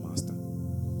met the master.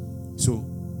 So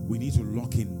we need to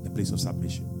lock in the place of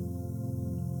submission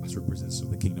as representatives of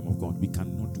the kingdom of God. We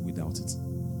cannot do without it.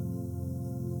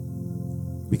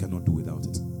 We cannot do without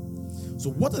it. So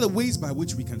what are the ways by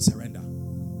which we can surrender?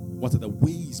 What are the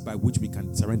ways by which we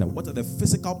can surrender? What are the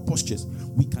physical postures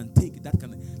we can take that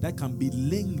can be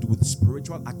linked with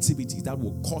spiritual activities that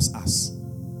will cause us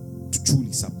to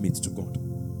truly submit to God?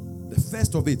 The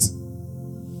first of it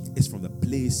is from the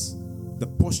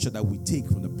posture that we take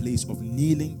from the place of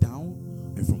kneeling down,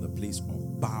 and from the place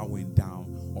of bowing down,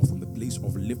 or from the place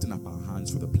of lifting up our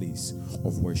hands for the place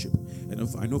of worship. And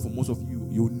I know for most of you,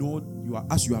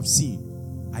 as you have seen,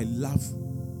 I love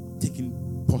taking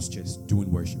postures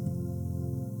during worship,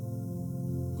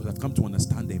 because I've come to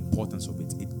understand the importance of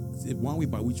it. It's one way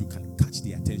by which you can catch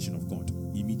the attention of God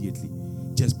immediately,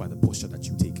 just by the posture that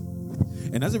you take.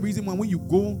 And that's the reason why when you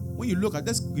look at,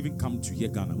 let's even come to here,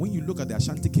 Ghana, when you look at the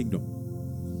Ashanti kingdom,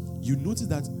 you notice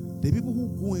that the people who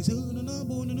go and say, oh,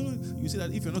 no, you see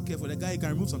that if you're not careful, the guy can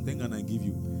remove some 10 Ghana and give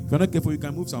you. If you're not careful, you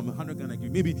can move some 100 Ghana and give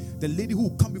you. Maybe the lady who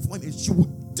will come before him and she will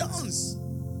dance.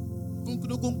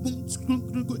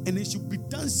 And then she'll be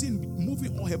dancing,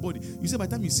 moving all her body. You say by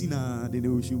the time you see her,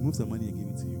 then she'll move the money and give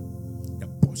it to you. The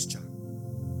posture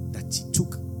that she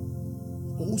took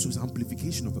also is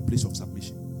amplification of a place of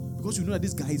submission. Because you know that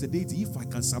this guy is a deity. If I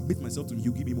can submit myself to him,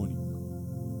 he'll give me money.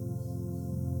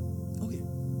 Okay.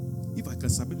 If I can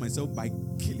submit myself by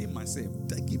killing myself,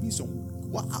 give me some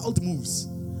wild moves,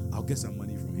 I'll get some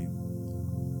money from him.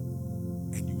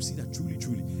 And you see that truly.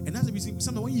 And that's the reason,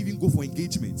 sometimes when you even go for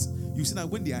engagements, you see that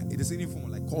when they are in the same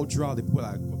form, like cultural, the people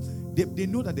they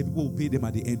know that the people will pay them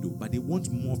at the end, but they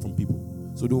want more from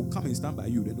people. So they'll come and stand by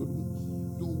you. They'll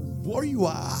worry you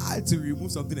hard to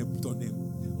remove something and put on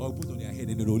them, or put on their head,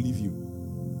 and they'll leave you.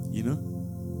 You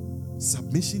know?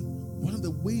 Submission, one of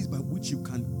the ways by which you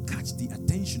can catch the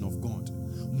attention of God,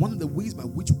 one of the ways by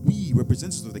which we,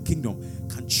 representatives of the kingdom,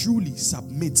 can truly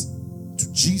submit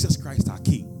to Jesus Christ our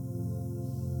King,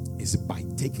 is by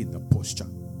taking a posture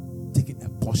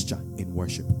in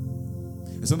worship.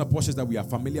 And some of the postures that we are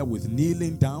familiar with: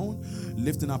 kneeling down,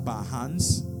 lifting up our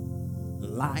hands,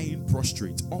 lying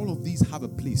prostrate. All of these have a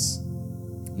place.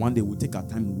 One day we'll take our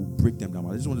time and we'll break them down.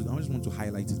 I just want to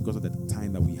highlight it because of the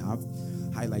time that we have.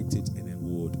 Highlight it and then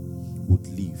would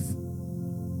leave.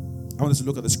 I want us to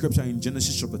look at the scripture in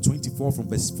Genesis chapter 24 from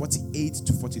verse 48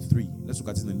 to 43. Let's look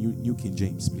at it in the New King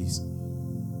James, please.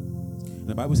 And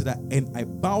the Bible said that, and I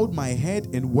bowed my head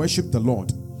and worshipped the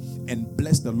Lord, and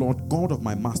blessed the Lord God of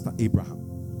my master Abraham,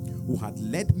 who had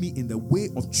led me in the way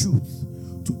of truth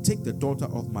to take the daughter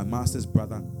of my master's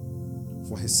brother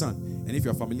for his son. And if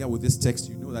you're familiar with this text,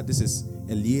 you know that this is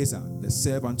Eliezer, the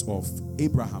servant of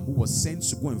Abraham, who was sent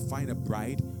to go and find a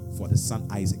bride for the son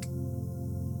Isaac.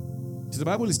 So the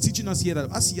Bible is teaching us here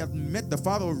that as he had met the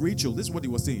father of Rachel, this is what he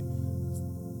was saying.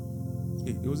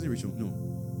 It wasn't Rachel, no.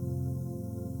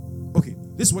 Okay,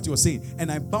 this is what he was saying.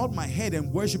 And I bowed my head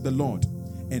and worshipped the Lord,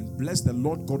 and blessed the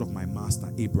Lord God of my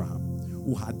master Abraham,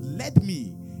 who had led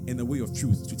me in the way of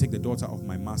truth to take the daughter of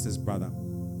my master's brother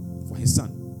for his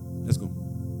son. Let's go.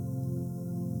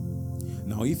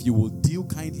 Now if you will deal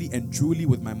kindly and truly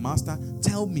with my master,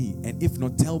 tell me, and if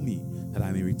not, tell me that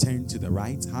I may return to the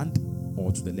right hand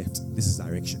or to the left. This is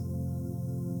direction.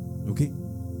 Okay?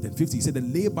 Then 50, he said,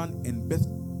 then Laban and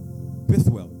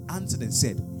Bethuel answered and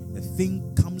said, the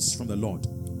thing comes from the Lord.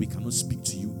 We cannot speak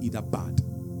to you either bad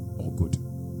or good.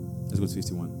 Let's go to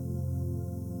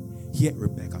 51. Here,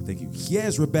 Rebecca, thank you. Here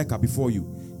is Rebecca before you.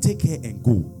 Take her and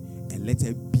go, and let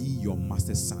her be your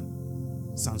master's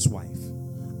son's wife,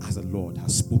 as the Lord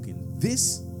has spoken.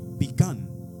 This began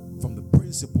from the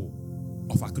principle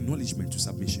of acknowledgement to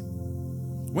submission.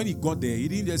 When he got there, he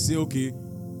didn't just say, okay,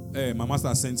 my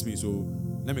master sent me, so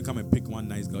let me come and pick one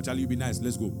nice girl. Charlie, you be nice,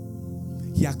 let's go.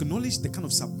 He acknowledged the kind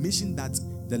of submission that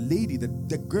the lady,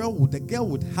 the girl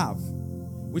would have,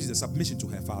 which is a submission to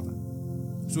her father.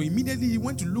 So immediately he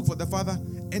went to look for the father,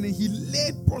 and then he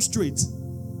laid prostrate.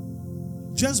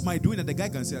 Just by doing that, the guy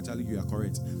can say, Charlie, you are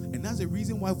correct. And that's the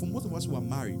reason why for most of us who are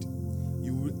married,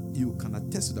 you can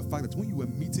attest to the fact that when you were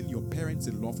meeting your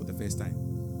parents-in-law for the first time,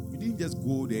 you didn't just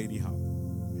go there anyhow.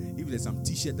 If there's some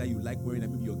t-shirt that you like wearing that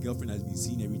maybe your girlfriend has been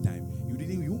seeing every time,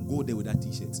 you won't go there with that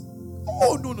t-shirt.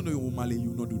 Oh, no, Omale, you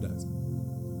will not do that.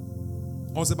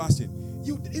 Or Sebastian,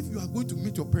 if you are going to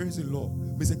meet your parents-in-law,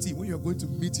 Mr. T, when you are going to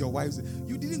meet your wives,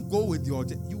 you didn't go with you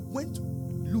went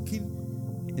looking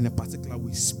in a particular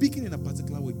way, speaking in a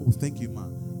particular way. Oh, thank you, ma.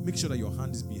 Make sure that your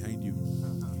hand is behind you.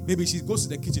 Maybe she goes to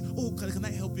the kitchen. Oh, can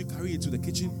I help you carry it to the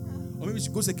kitchen? Or maybe she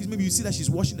goes to the kitchen. Maybe you see that she's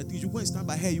washing the things. You go and stand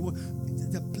by her.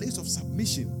 The place of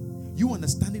submission. You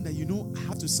understanding that, I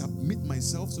have to submit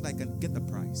myself so that I can get the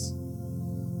prize.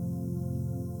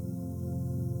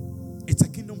 It's a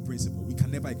kingdom principle. We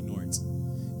can never ignore it.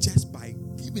 Just by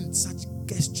giving such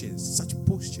gestures, such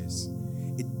postures,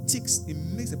 it makes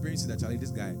the parents say that, Charlie, this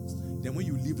guy. Then when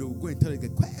you leave, they will go and tell the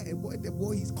guy, hey, the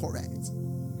boy is correct.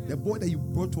 The boy that you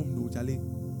brought home, no, Charlie,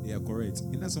 they are correct.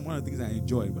 And that's one of the things I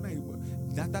enjoy.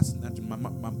 That's not my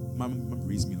mom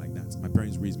raised me like that. My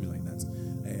parents raised me like that.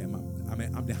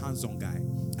 I'm the hands-on guy.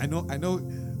 I know.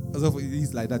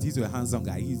 He's like that. He's a hands-on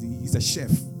guy. He's a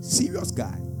chef, serious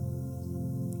guy.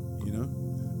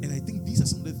 And I think these are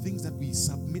some of the things that we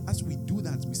submit. As we do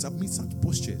that, we submit such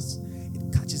postures.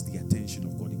 It catches the attention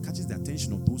of God. It catches the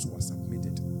attention of those who are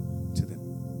submitted to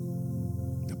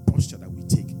them. The posture that we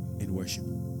take in worship.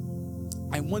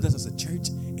 I want us as a church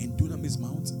in Dunamis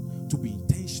Mount to be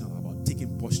intentional about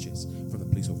taking postures from the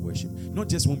place of worship. Not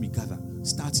just when we gather.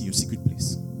 Start in your secret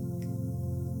place.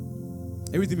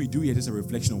 Everything we do here is a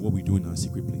reflection of what we do in our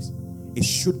secret place. It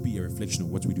should be a reflection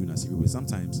of what we do in our secret place.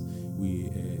 Sometimes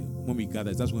when we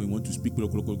gather, that's when we want to speak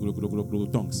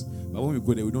tongues. But when we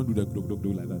go there, we don't do the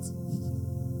like that.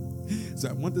 So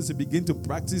I want us to begin to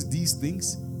practice these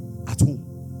things at home.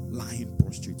 Lying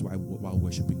prostrate while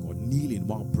worshiping God. Kneeling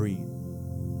while praying.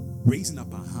 Raising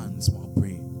up our hands while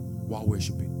praying, while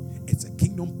worshiping. It's a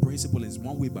kingdom principle, and it's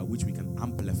one way by which we can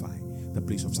amplify the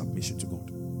place of submission to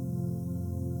God.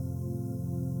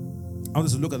 I want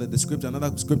us to look at the scripture,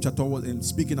 another scripture in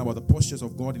speaking about the postures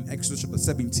of God in Exodus chapter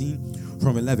 17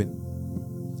 from 11.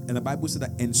 And the Bible said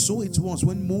that, and so it was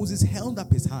when Moses held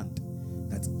up his hand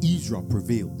that Israel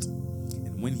prevailed.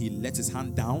 And when he let his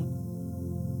hand down,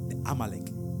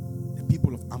 the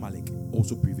people of Amalek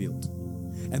also prevailed.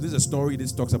 And this is a story,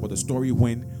 this talks about the story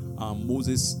when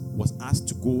Moses was asked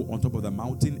to go on top of the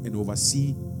mountain and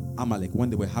oversee Amalek when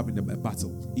they were having a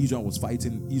battle. Israel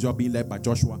being led by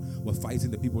Joshua were fighting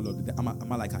the people of the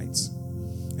Amalekites.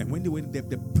 And when they went,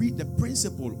 the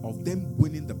principle of them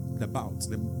winning the bout,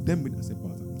 I'm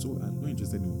not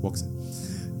interested in boxing.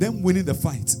 Them winning the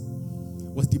fight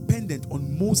was dependent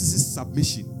on Moses'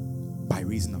 submission by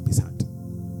raising up his hand.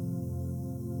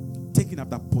 Taking up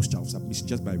that posture of submission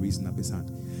just by raising up his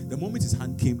hand. The moment his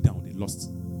hand came down, they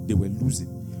lost. They were losing.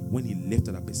 When he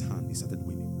lifted up his hand, he started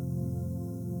winning.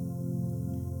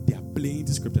 There are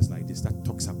plenty scriptures like this that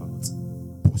talks about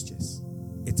postures.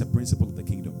 It's a principle of the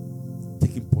kingdom.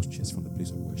 Taking postures from the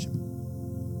place of worship.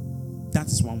 That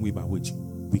is one way by which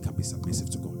we can be submissive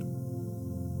to God.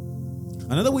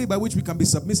 Another way by which we can be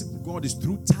submissive to God is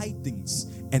through tithings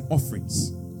and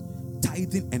offerings.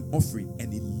 Tithing and offering,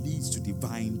 and it leads to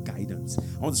divine guidance.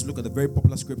 I want us to look at the very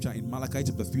popular scripture in Malachi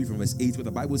chapter 3 from verse 8, where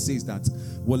the Bible says that,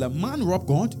 will a man rob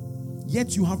God?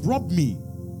 Yet you have robbed me.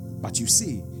 But you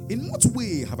say, in what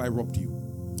way have I robbed you?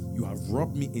 You have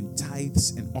robbed me in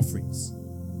tithes and offerings.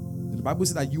 And the Bible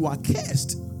says that you are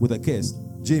cursed with a curse.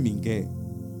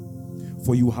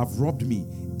 For you have robbed me,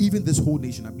 even this whole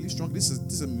nation. I believe strongly. This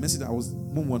is a message that I was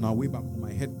on our way back on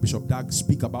my head. Bishop Doug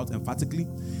speak about emphatically.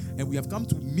 And we have come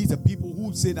to meet the people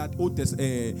who say that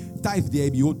tithe there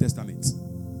be Old Testament.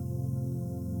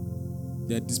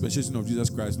 The dispensation of Jesus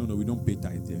Christ. No, we don't pay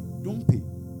tithe there. Don't pay.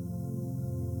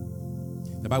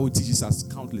 The Bible teaches us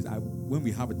countless. When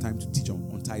we have a time to teach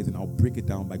on tithing, I'll break it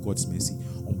down by God's mercy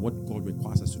on what God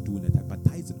requires us to do in the time. But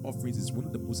tithes and offerings is one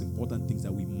of the most important things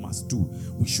that we must do.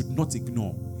 We should not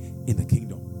ignore in the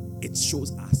kingdom. It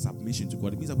shows our submission to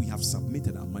God. It means that we have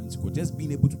submitted our money to God. Just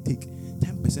being able to take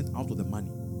 10% out of the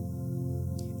money,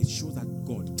 it shows that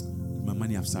God, my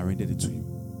money, I've surrendered it to you.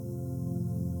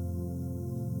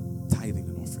 Tithing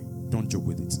and offering. Don't joke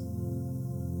with it.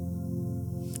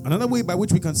 Another way by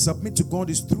which we can submit to God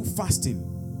is through fasting.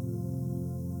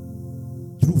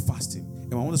 Through fasting.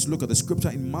 And I want us to look at the scripture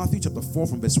in Matthew chapter 4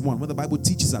 from verse 1, where the Bible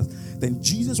teaches us, then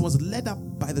Jesus was led up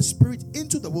by the Spirit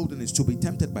into the wilderness to be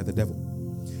tempted by the devil.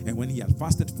 And when he had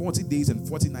fasted 40 days and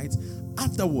 40 nights,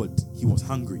 afterward he was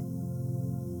hungry.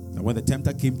 And when the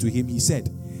tempter came to him, he said,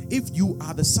 if you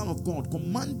are the Son of God,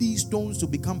 command these stones to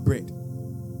become bread.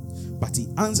 But he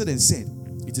answered and said,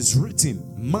 it is written,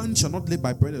 man shall not live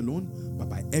by bread alone, but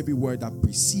by every word that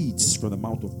proceeds from the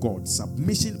mouth of God.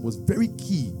 Submission was very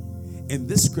key in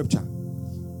this scripture.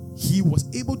 He was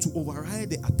able to override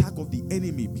the attack of the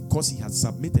enemy because he had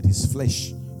submitted his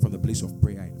flesh from the place of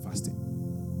prayer and fasting.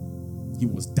 He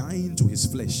was dying to his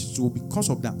flesh. So because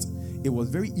of that, it was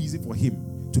very easy for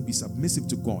him to be submissive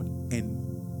to God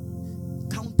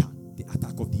and counter the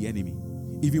attack of the enemy,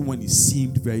 even when it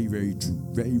seemed very, very true.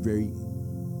 Very, very.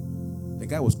 The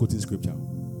guy was quoting scripture.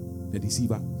 The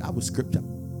deceiver. That was scripture.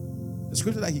 The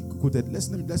scripture that he quoted, let's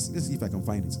see if I can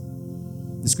find it.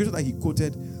 The scripture that he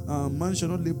quoted, man shall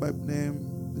not live by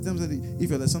the terms that if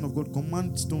you're the Son of God,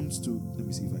 command stones to. Let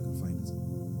me see if I can find it.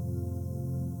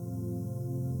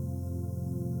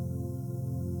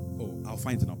 Oh, I'll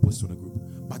find it and I'll post it on a group.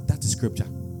 But that is scripture.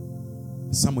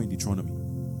 Somewhere in Deuteronomy,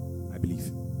 I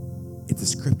believe. It's a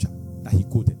scripture that he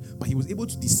quoted. But he was able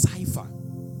to decipher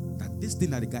that this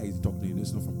thing that the guy is talking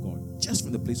is not from God, just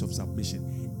from the place of submission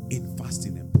in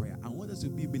fasting and prayer. I want us to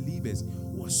be believers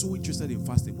who are so interested in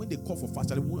fasting. When they call for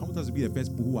fasting, I want us to be the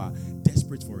first people who are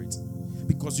desperate for it.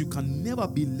 Because you can never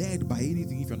be led by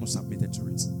anything if you're not submitted to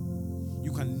it.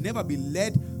 You can never be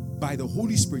led by the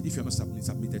Holy Spirit if you're not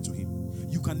submitted to Him.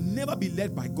 You can never be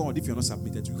led by God if you're not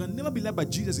submitted to Him. You can never be led by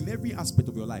Jesus in every aspect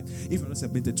of your life if you're not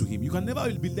submitted to Him. You can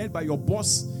never be led by your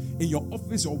boss in your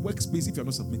office or workspace if you're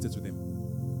not submitted to them.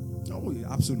 Oh,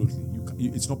 absolutely.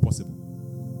 It's not possible.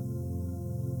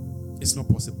 It's not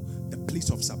possible. The place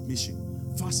of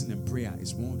submission, fasting and prayer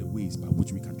is one of the ways by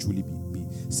which we can truly be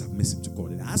submissive to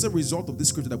God. And as a result of this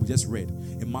scripture that we just read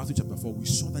in Matthew chapter 4, we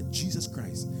saw that Jesus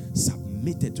Christ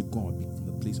submitted to God from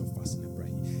the place of fasting and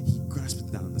prayer. He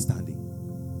grasped that understanding.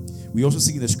 We also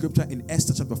see in the scripture in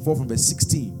Esther chapter 4 from verse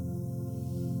 16,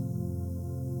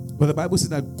 where the Bible says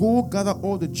that go gather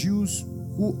all the Jews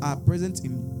who are present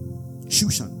in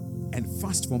Shushan and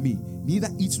fast for me, neither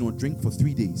eat nor drink for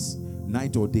 3 days,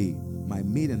 night or day. My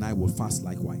maid and I will fast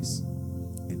likewise.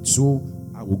 And so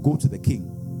I will go to the king,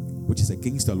 which is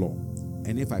against the law.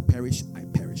 And if I perish, I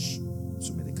perish.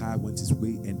 So Mordecai went his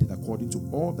way and did according to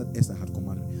all that Esther had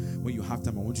commanded. When you have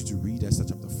time, I want you to read Esther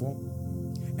chapter 4.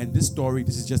 And this story,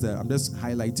 this is just I'm just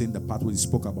highlighting the part where he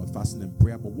spoke about fasting and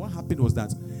prayer. But what happened was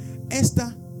that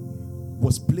Esther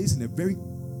was placed in a very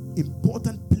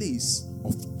important place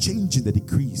of changing the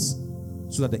decrees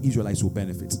so that the Israelites will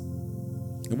benefit.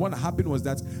 And what happened was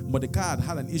that Mordecai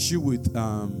had an issue with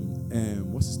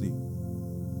what's his name?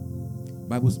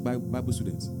 Bible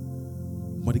students.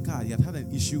 Mordecai, he had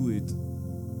an issue with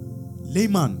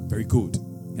Laman. Very good.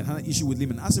 And had an issue with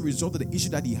Laman. As a result of the issue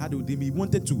that he had with him, he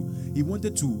wanted to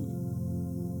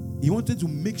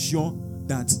make sure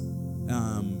that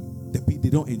they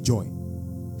don't enjoy,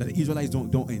 that the Israelites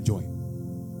don't enjoy.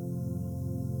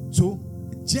 So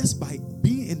just by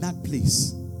being in that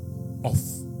place of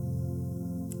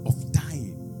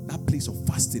dying, that place of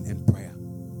fasting and prayer,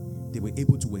 they were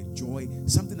able to enjoy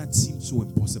something that seemed so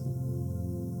impossible.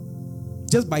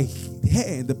 Just by her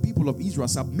and the people of Israel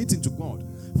submitting to God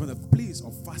from the place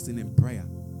of fasting and prayer,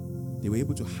 they were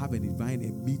able to have a divine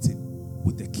meeting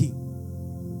with the king.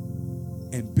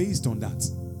 And based on that,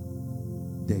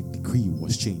 the decree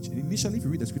was changed. And initially, if you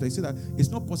read the scripture, it said that it's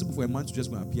not possible for a man to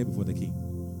just go and appear before the king.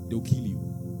 They'll kill you.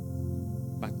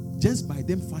 But just by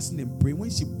them fasting and praying, when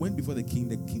she went before the king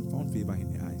found favor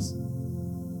in her eyes.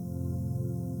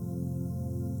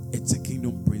 It's a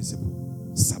kingdom principle.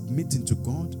 Submitting to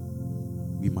God,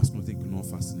 we must not ignore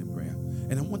fasting and prayer.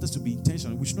 And I want us to be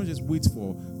intentional. We should not just wait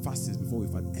for fastings before we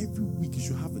fast. Every week you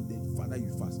should have a day, Father, you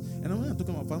fast. And when I'm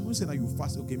talking about fast, I'm not saying that you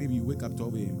fast, okay, maybe you wake up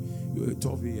 12 a.m.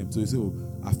 12 a.m. So you say, oh,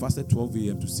 I fasted 12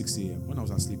 a.m. to 6 a.m. When I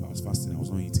was asleep, I was fasting. I was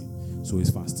not eating. So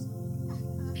it's fast.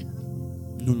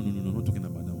 No, I'm not talking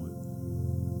about that one.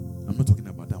 I'm not talking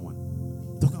about that one.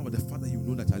 I'm talking about the fact that you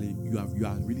know that you you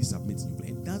are really submitting.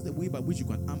 And that's the way by which you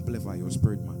can amplify your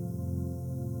spirit, man.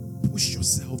 Push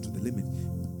yourself to the limit.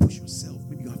 Push yourself.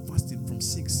 Maybe you are fasting from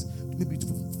 6 to maybe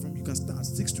from you can start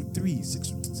 6 to 3, 6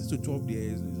 to 12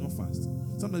 days. It's not fast.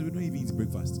 Sometimes we don't even eat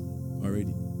breakfast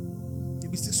already.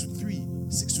 Maybe 6 to 3,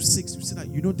 6 to 6. You say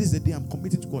that, this is the day I'm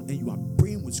committed to God, and you are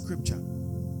praying with scripture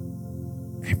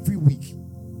every week.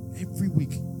 Every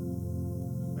week.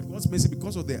 By God's mercy,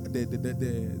 because of the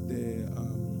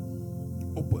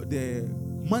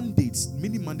mandates,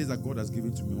 many mandates that God has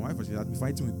given to me. My wife has been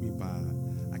fighting with me, but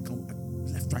I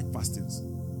left, right fastings.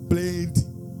 Plenty.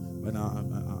 But now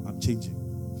I'm changing.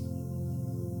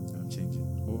 I'm changing.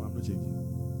 Oh, I'm not changing.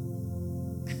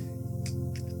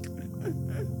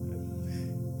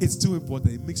 It's too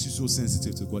important. It makes you so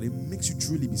sensitive to God. It makes you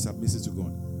truly be submissive to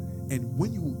God. And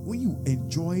when you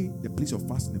enjoy the place of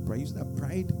fasting and prayer, you see that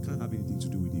pride can't have anything to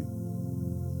do with you.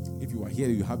 If you are here,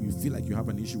 you feel like you have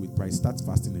an issue with pride, start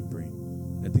fasting and praying.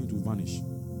 The thing will vanish.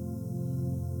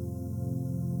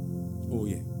 Oh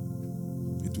yeah,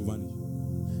 it will vanish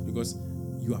because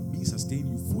you are being sustained.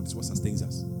 Your food is what sustains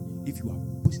us. If you are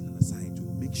pushing it aside to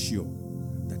make sure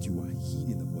that you are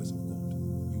heeding the voice of God,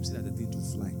 you will see that the thing will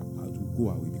fly out, will go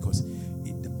away, because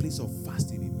in the place of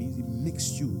fasting, it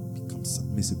makes you become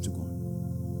submissive to God.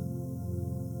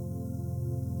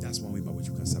 That's one way by which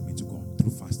you can submit to God,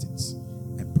 through fastings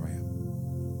and prayer.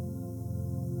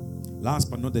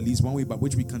 Last but not the least, one way by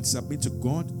which we can submit to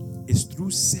God is through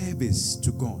service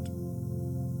to God.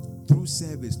 Through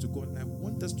service to God. And I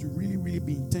want us to really, really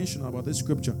be intentional about this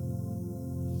scripture.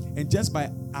 And just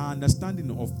by our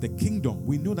understanding of the kingdom,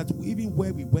 we know that even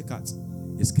where we work at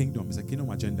is kingdom. It's a kingdom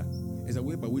agenda. It's a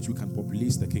way by which we can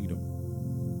populate the kingdom.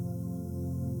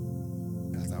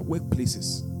 At our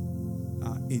workplaces,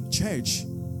 in church,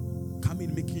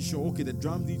 coming, making sure, okay, the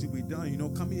drums need to be done,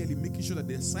 coming early, making sure that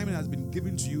the assignment has been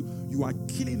given to you, you are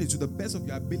killing it to the best of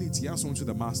your ability, as unto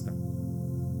the master.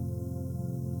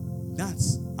 That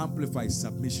amplifies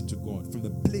submission to God from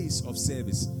the place of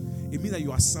service. It means that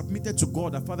you are submitted to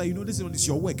God. That, Father, this is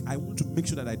your work. I want to make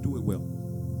sure that I do it well.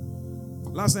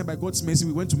 Last night, by God's mercy,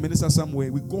 we went to minister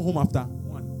somewhere. We go home after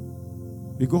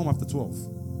 1. We go home after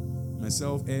 12.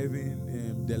 Myself,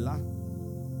 Evan, Della,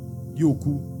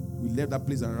 Yoku, we left that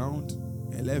place around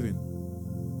 11.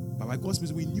 But by God's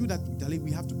mercy, we knew that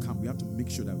we have to come. We have to make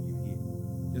sure that we are here.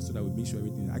 Just so that we make sure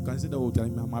everything. I consider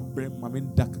my brain, my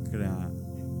main dark.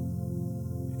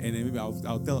 And then maybe I'll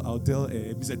tell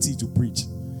Mr. T to preach.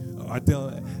 I'll tell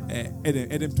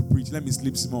Adam to preach. Let me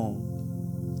sleep small.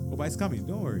 Oh, but it's coming.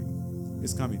 Don't worry.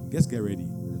 It's coming. Just get ready.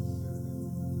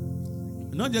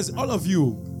 Not just all of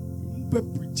you.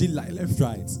 Preaching like left,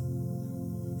 right.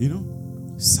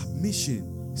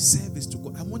 Submission, service to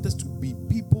God. I want us to be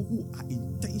people who are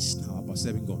intentional about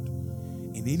serving God.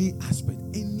 In any aspect,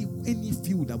 any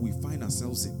field that we find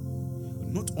ourselves in.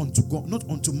 Not unto God, not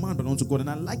unto man, but unto God. And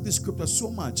I like this scripture so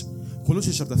much.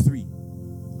 Colossians chapter 3.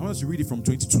 I want us to read it from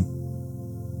 22.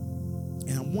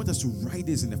 And I want us to write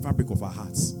this in the fabric of our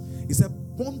hearts. It said,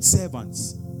 bond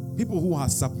servants, people who are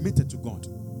submitted to God,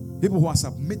 people who are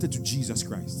submitted to Jesus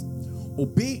Christ.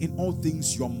 Obey in all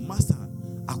things your master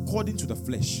according to the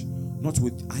flesh, not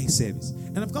with eye service.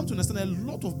 And I've come to understand that a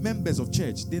lot of members of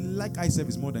church, they like eye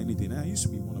service more than anything. And I used to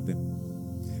be one of them.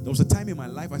 There was a time in my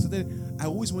life I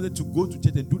always wanted to go to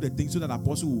church and do the thing so that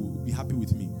Apostle would be happy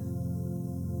with me.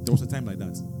 There was a time like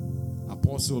that.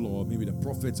 Apostle, or maybe the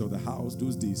prophets of the house,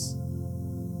 those days.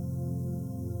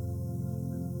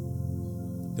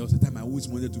 There was a time I always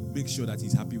wanted to make sure that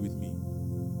he's happy with me.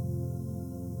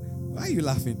 Why are you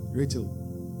laughing, Rachel?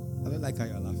 I don't like how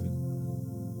you're laughing.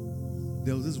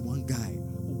 There was this one guy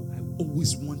I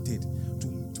always wanted to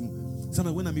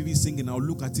sometimes when I'm even singing, I'll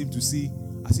look at him to see,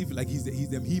 as if like he's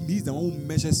the one who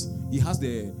measures. He has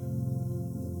the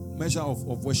measure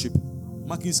of worship,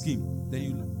 marking scheme.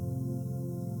 Then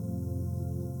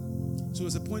so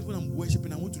there's a point when I'm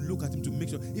worshiping, I want to look at him to make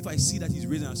sure. If I see that he's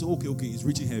raising, I say, okay, he's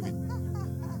reaching heaven.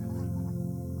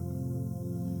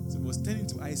 So I was turning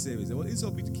to eye service. I was instead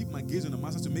of to keep my gaze on the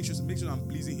master to make sure I'm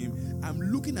pleasing him. I'm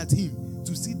looking at him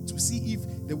to see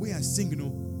if the way I sing,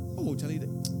 oh Charlie, the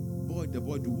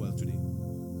boy do well today.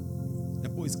 The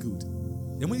boy is good.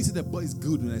 Then when he said the boy is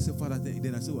good, when I said, Father,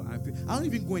 then I said, well, I don't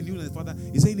even go and kneel and Father,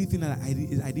 is there anything that I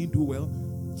didn't do well?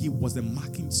 He was the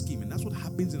marking scheme, and that's what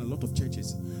happens in a lot of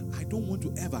churches. I don't want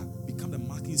to ever become the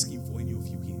marking scheme for any of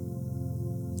you here.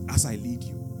 As I lead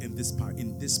you in this part,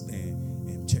 in this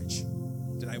church,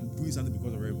 that I'm doing something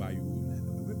because of everybody.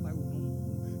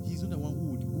 He's not the one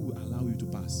who will allow you to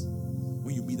pass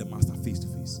when you meet the master face to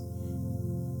face.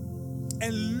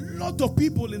 A lot of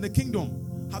people in the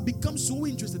kingdom have become so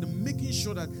interested in making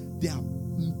sure that they are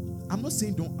I'm not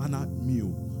saying don't honor me.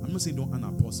 I'm not saying don't honor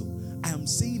apostle. I am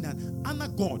saying that honor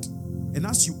God. And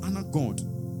as you honor God,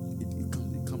 it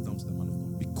comes down to the man of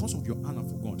God. Because of your honor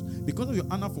for God. Because of your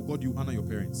honor for God, you honor your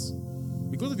parents.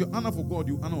 Because of your honor for God,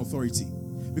 you honor authority.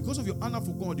 Because of your honor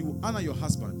for God, you will honor your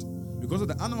husband. Because of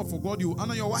the honor for God, you will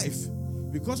honor your wife.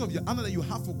 Because of the honor that you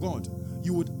have for God,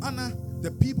 you would honor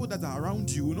the people that are around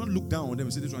you. You will not look down on them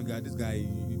and say, this guy,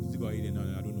 no,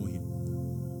 I don't know him.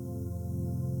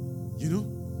 You know?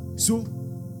 So,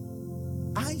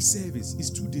 eye service is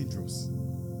too dangerous.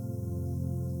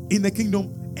 In the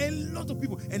kingdom, a lot of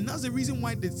people, and that's the reason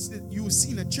why you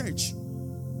see in a church,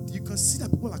 you can see that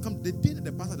people are coming. The day that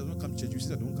the pastor does not come to church, you see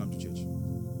that they don't come to church.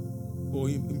 Or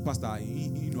in pastor,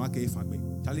 you know,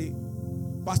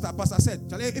 pastor said,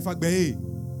 if I be,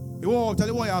 oh, tell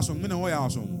you what you are some, what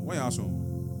you are some.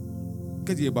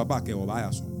 Get your babake or buy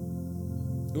some.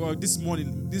 Well, this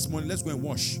morning, let's go and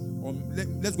wash, or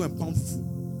let's go and pound fufu,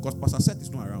 because Pastor Seth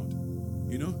is not around,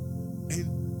 you know,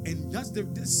 and that's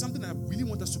something I really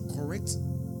want us to correct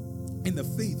in the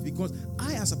faith, because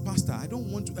I, as a pastor, I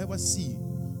don't want to ever see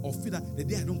or feel that the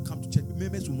day I don't come to church,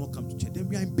 members will not come to church. Then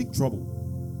we are in big trouble.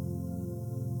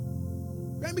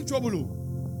 We are in big trouble,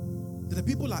 that the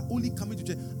people are only coming to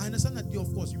church. I understand that,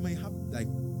 of course, you may have like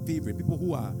favorite people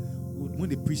who are, when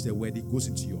they preach their word, it goes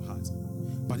into your heart.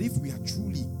 But if we are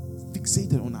truly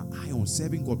fixated on our eye on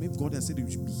serving God, maybe God has said you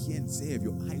should be here and serve,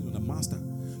 your eyes on the master,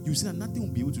 you see that nothing will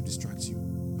be able to distract you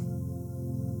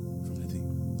from the thing.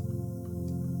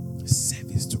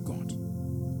 Service to God.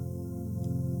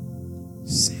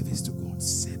 Service to God.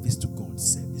 Service to God.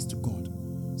 Service to God.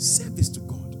 Service to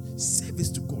God. Service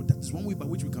to God. That is one way by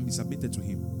which we can be submitted to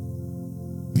Him.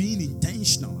 Being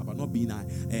intentional about not being eye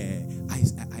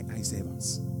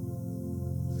servants.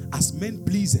 As men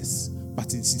pleasers,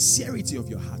 but in sincerity of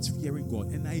your heart, fearing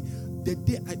God. And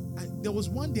there was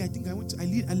one day I think I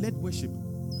led worship,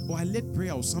 or I led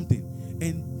prayer or something.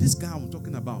 And this guy I'm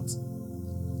talking about,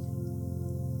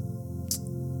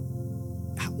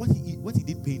 what he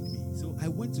did pained me. So I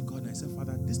went to God and I said,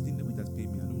 Father, this thing the way that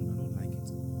pained me, I don't like it.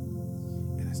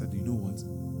 And I said, you know what?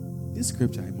 This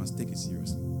scripture, I must take it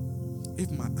seriously. If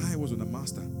my eye was on the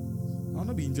master, I'll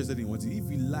not be interested in what if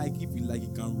he like, he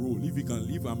can roll. If he can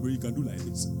leave, he can do like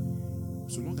this.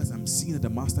 So long as I'm seeing that the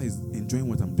master is enjoying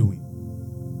what I'm doing,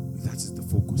 that is the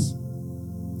focus.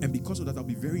 And because of that, I'll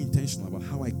be very intentional about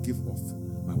how I give off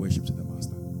my worship to the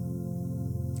master.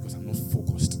 Because I'm not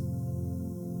focused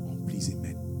on pleasing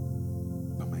men.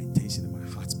 But my intention and my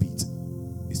heartbeat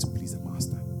is to please the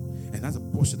master. And that's a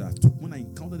posture that I took when I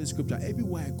encounter the scripture.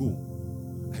 Everywhere I go,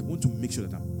 I want to make sure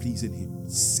that I'm pleasing Him,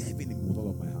 serving Him with all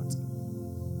of my heart.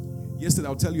 Yesterday,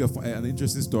 I'll tell you an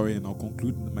interesting story, and I'll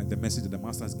conclude the message that the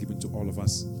Master has given to all of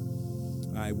us.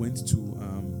 I went to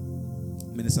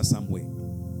Minister Samway,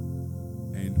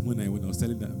 and when I was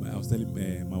telling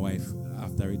my wife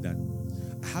after it that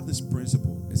I have this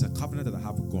principle. It's a covenant that I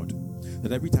have with God,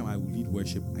 that every time I will lead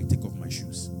worship, I take off my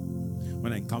shoes.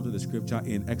 When I encountered the scripture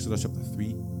in Exodus chapter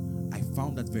 3, I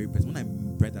found that very person. When I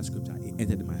read that scripture, it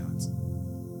entered in my heart.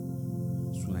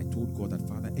 So when I told God that,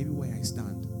 Father, everywhere I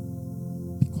stand,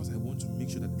 because I want to make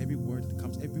sure that every word that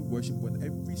comes, every worship word,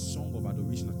 every song of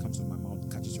adoration that comes from my mouth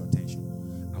catches your attention,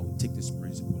 I will take this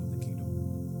principle of the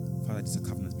kingdom. Father, it's a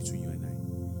covenant between you and I.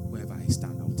 Wherever I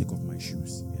stand, I will take off my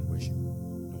shoes and worship,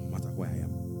 no matter where I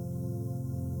am.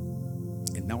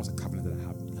 And that was a covenant that I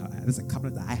have. That's a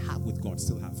covenant that I have with God,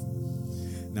 still have.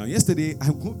 Now, yesterday, I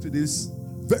went to this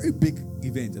very big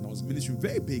event, and I was ministering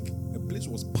very big. The place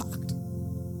was packed.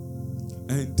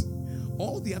 And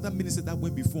all the other ministers that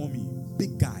went before me,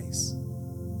 big guys.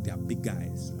 They are big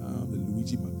guys. The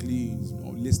Luigi McLean's,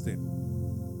 list them.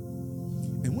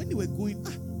 And when they were going,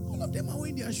 all of them are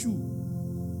wearing their shoe.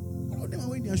 All of them are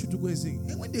wearing their shoe to go and sing.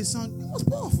 And when they sang, it was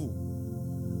powerful.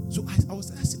 So I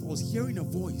was as if I was hearing a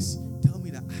voice tell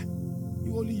me that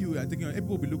only you are thinking, people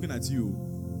will be looking at you.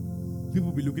 People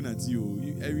will be looking at you.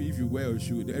 If you wear a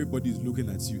shoe, everybody is looking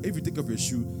at you. If you take off your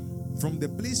shoe, from the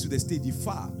place to the stage, you're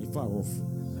far off.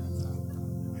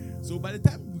 So by the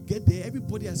time we get there,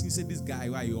 everybody has said, this guy,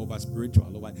 why are you over spiritual?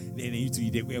 Then you two,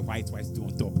 they wear white too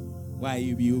on top. Why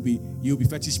you'll be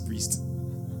fetish priest?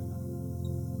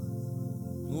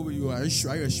 You are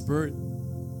you a spirit?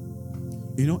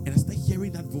 And I started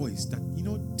hearing that voice that,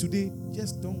 today,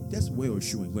 just wear your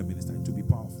shoe and go and minister. It will be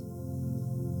powerful.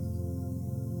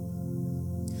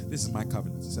 This is my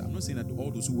covenant. So I'm not saying that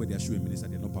all those who wear their shoe and minister,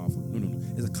 they're not powerful. No.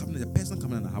 It's a covenant, a personal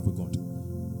covenant I have with God.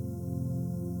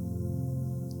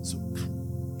 So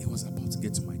it was about to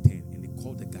get to my turn, and they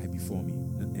called the guy before me,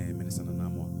 Minister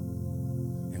Nanamwa.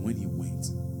 And when he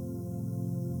went,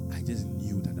 I just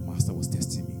knew that the master was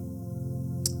testing me.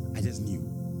 I just knew.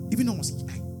 Even though I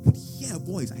would hear a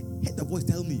voice, I heard the voice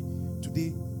tell me,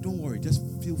 today, don't worry, just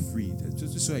feel free.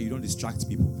 Just so that you don't distract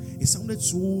people. It sounded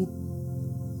so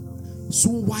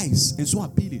wise and so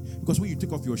appealing. Because when you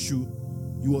take off your shoe,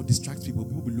 you will distract people.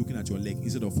 People will be looking at your leg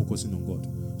instead of focusing on God.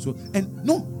 So, and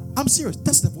no, I'm serious.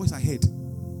 That's the voice I heard.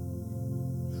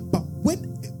 But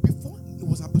before it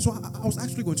was, so I was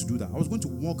actually going to do that. I was going to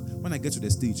walk when I get to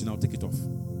the stage and I'll take it off.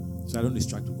 So I don't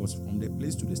distract, because from the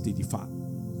place to the stage is far.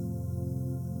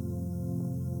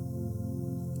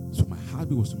 So my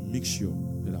heartbeat was to make sure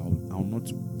that I'll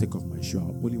not take off my shoe.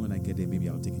 Only when I get there, maybe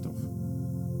I'll take it off.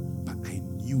 But I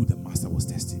knew the master was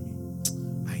testing me.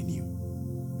 I knew.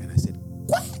 And I said,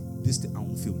 what? I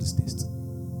won't fail this test.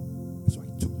 So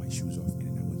I took my shoes off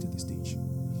and then I went to the stage.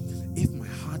 If my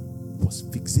heart was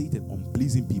fixated on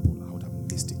pleasing people, I would have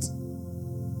missed it.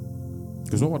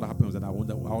 Because what would happen was that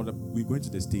we're going to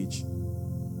the stage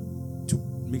to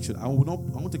make sure I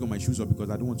won't take off my shoes off, because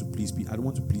I don't want to please people. I don't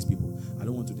want to please people. I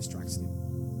don't want to distract them.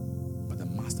 But the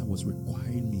master was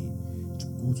requiring me to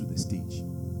go to the stage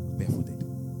barefooted.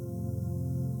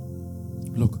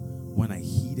 Look, when I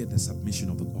heeded the submission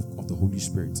of the Holy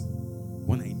Spirit,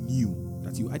 when I knew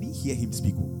that I didn't hear him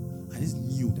speak, I just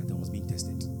knew that I was being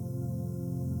tested.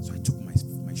 So I took my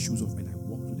shoes off and I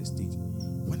walked to the stage.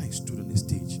 When I stood on the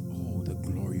stage, oh, the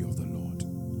glory of the Lord.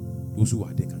 Those who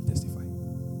are there can testify.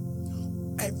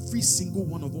 Every single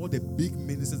one of all the big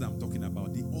ministers I'm talking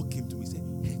about, they all came to me and said,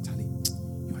 hey, Charlie,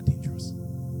 you are dangerous.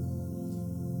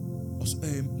 Also,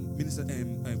 Minister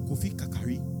Kofi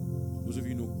Kakari, those of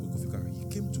you know Kofi Kakari, he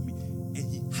came to me and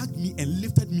he hugged me and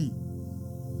lifted me.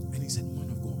 And he said, man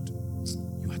of God,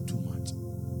 you are too much.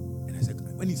 And I said,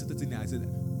 when he said that thing, I said,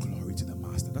 glory to the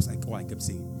master. That's like all I kept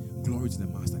saying, glory to the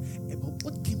master. And but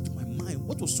what came to my mind,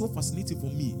 what was so fascinating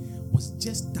for me, was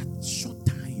just that short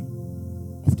time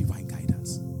of divine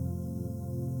guidance.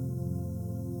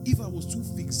 If I was too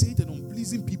fixated on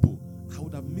pleasing people, I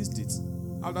would have missed it.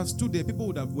 I would have stood there, people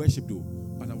would have worshipped though,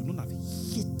 but I would not have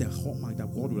hit the hallmark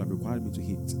that God would have required me to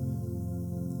hit,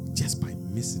 just by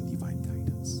missing divine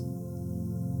guidance.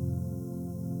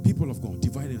 People of God,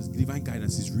 divine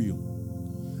guidance is real.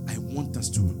 I want us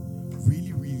to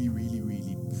really, really, really,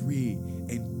 really pray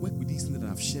and work with these things that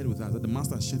I've shared with us, that the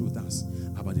Master has shared with us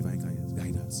about divine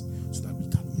guidance, so that we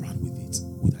can run with it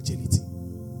with agility.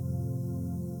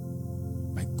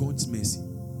 By God's mercy,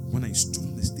 when I stood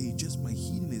on the stage, just by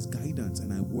heeding his guidance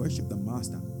and I worshiped the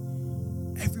Master,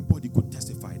 everybody could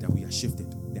testify that we are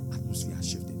shifted. The atmosphere has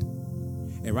shifted.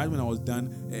 And right when I was done,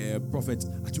 Prophet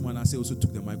Achumanase also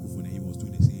took the microphone and he was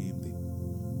doing the same thing.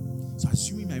 So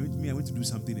assuming I went to do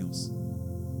something else,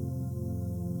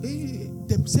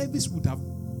 the service would have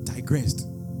digressed.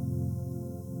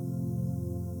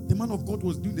 The man of God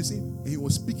was doing the same, and he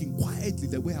was speaking quietly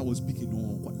the way I was speaking.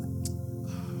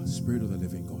 Spirit of the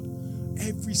living God.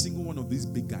 Every single one of these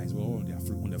big guys were all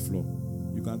on the floor.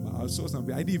 I saw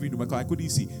something. I didn't even know because I couldn't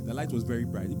see. The light was very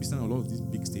bright. They stand on a lot of these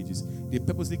big stages. They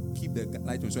purposely keep the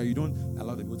light on so you don't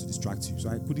allow them to distract you. So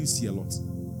I couldn't see a lot.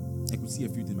 I could see a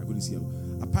few things, but I couldn't see a lot.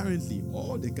 Apparently,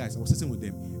 all the guys, I was sitting with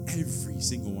them, every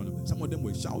single one of them. Some of them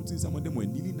were shouting, some of them were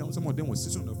kneeling down, some of them were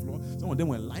sitting on the floor, some of them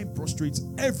were lying prostrate,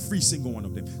 every single one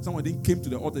of them. Some of them came to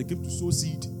the altar, they came to sow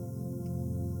seed.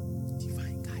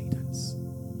 Divine guidance.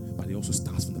 But it also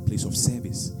starts from the place of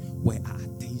service, where our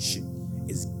attention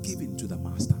is given to the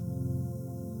Master,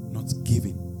 not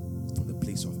given from the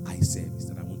place of eye service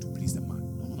that I want to please the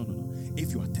man. No.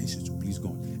 If your attention is to please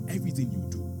God, everything you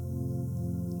do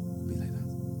will be like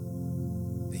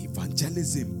that. The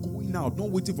evangelism, going out, not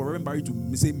waiting for Reverend Barry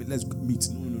to say, let's meet.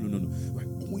 No. We are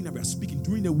going and we are speaking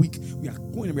during the week. We are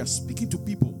going and we are speaking to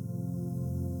people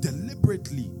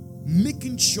deliberately,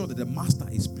 making sure that the Master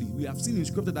is pleased. We have seen in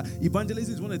Scripture that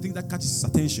evangelism is one of the things that catches his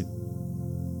attention.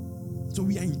 So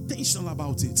we are intentional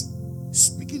about it,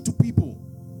 speaking to people,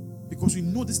 because we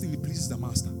know this thing pleases the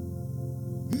Master.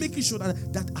 Making sure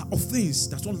that our offense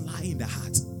does not lie in the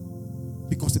heart,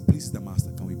 because it pleases the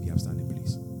Master. Can we be upstanding,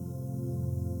 please?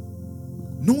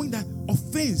 Knowing that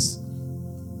offense,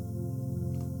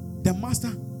 the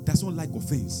Master does not like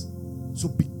offense. So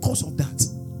because of that,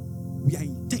 we are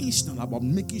intentional about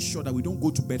making sure that we don't go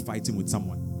to bed fighting with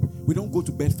someone. We don't go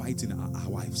to bed fighting our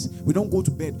wives. We don't go to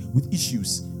bed with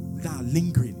issues that are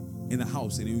lingering in the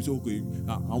house, and it's okay.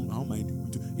 How am I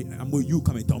doing? You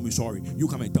come and tell me sorry. You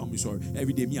come and tell me sorry.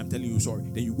 Every day, I'm telling you sorry.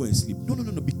 Then you go and sleep. No.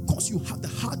 Because you have the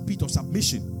heartbeat of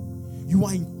submission, you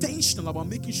are intentional about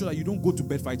making sure that you don't go to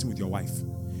bed fighting with your wife.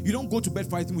 You don't go to bed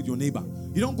fighting with your neighbor.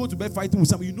 You don't go to bed fighting with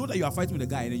someone. You know that you are fighting with a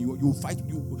guy, and then you fight.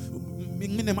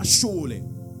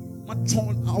 I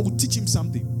will teach him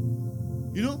something.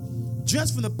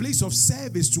 Just from the place of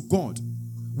service to God,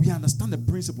 We understand the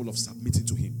principle of submitting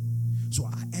to him. So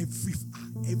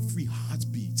every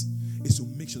heartbeat is to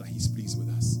make sure that he's pleased with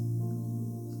us.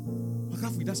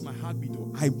 That's my heartbeat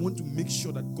though. I want to make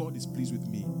sure that God is pleased with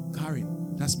me.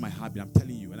 Karen, that's my heartbeat. I'm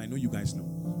telling you, and I know you guys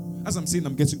know. As I'm saying,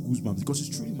 I'm getting goosebumps because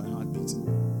it's truly my heartbeat.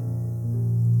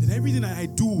 That everything I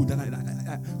do, that I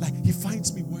like, he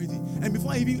finds me worthy. And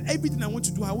before everything I want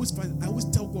to do, I always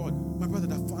tell God, my brother,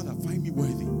 that Father, find me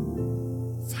worthy.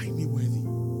 Find me worthy.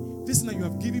 This thing that you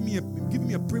have given me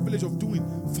a privilege of doing,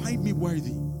 find me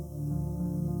worthy.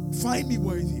 Find me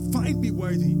worthy. Find me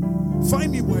worthy.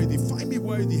 Find me worthy. Find me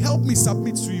worthy. Help me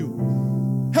submit to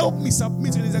you. Help me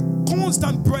submit. And it's a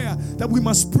constant prayer that we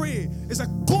must pray. It's a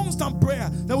constant prayer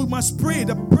that we must pray.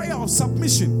 The prayer of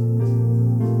submission.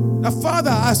 Now, Father,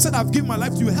 I said I've given my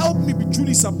life to you. Help me be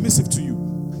truly submissive to you,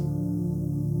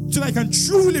 so that I can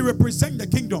truly represent the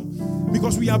kingdom,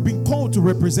 because we have been called to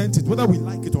represent it, whether we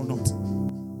like it or not.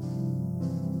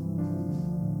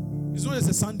 It's not just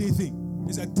a Sunday thing.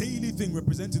 It's a daily thing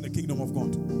representing the kingdom of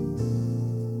God.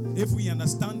 If we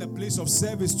understand the place of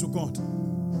service to God,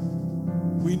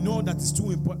 we know that it's too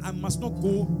important. I must not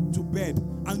go to bed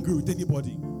angry with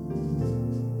anybody.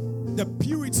 The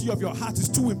purity of your heart is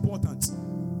too important.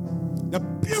 The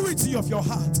purity of your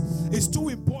heart is too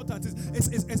important. It's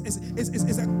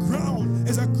a ground.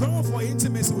 It's a ground for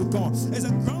intimacy with God. It's a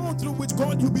ground through which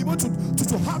God you'll be able to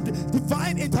have the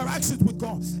divine interactions with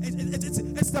God.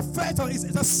 It's the fertile. It's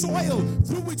the soil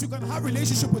through which you can have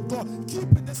relationship with God.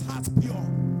 Keeping this heart pure.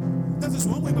 That is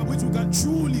one way by which we can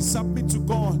truly submit to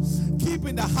God.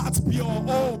 Keeping the heart pure.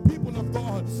 Oh, people of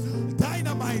God,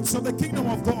 dynamites of the kingdom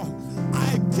of God.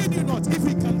 I kid you not. If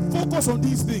we can focus on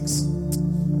these things,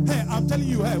 hey, I'm telling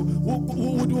you, hey,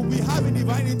 we'll be having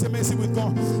divine intimacy with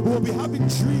God. We'll be having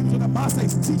dreams where the Master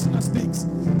is teaching us things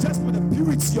just for the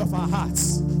purity of our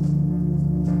hearts.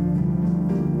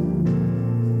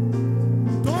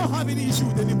 Don't have any issue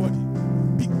with anybody.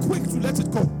 Be quick to let it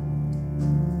go.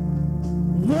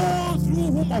 Woe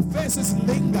through whom offenses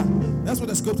linger. That's what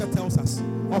the scripture tells us.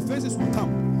 Offenses will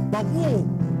come. But woe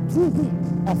through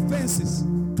whom offenses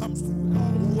comes through.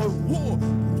 Woe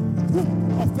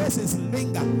offenses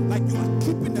linger, like you are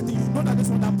keeping the thing. You know that this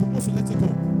one I'm supposed to let it go,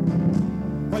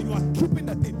 but you are keeping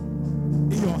the thing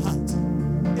in your heart.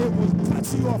 It will cut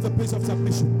you off the place of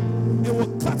submission. It will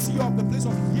cut you off the place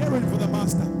of hearing for the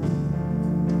Master.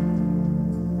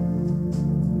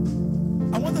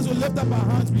 I want us to lift up our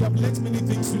hands. We have learned many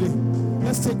things today.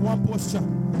 Let's take one posture.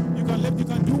 You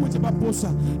can do whichever posture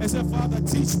and say, Father,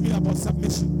 teach me about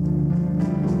submission.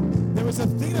 There is a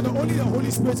thing that only the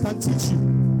Holy Spirit can teach you.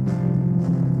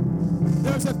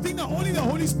 There is a thing that only the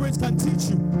Holy Spirit can teach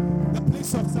you. The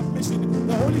place of submission.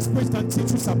 The Holy Spirit can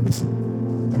teach you submission.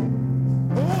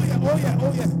 Oh yeah.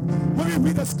 When we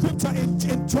read the scripture in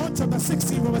John chapter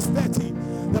 16, verse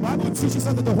 13, the Bible teaches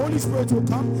us that the Holy Spirit will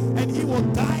come and he will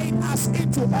guide us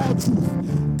into all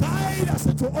truth. Guide us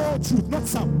into all truth, not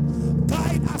some.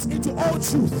 Guide us into all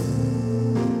truth.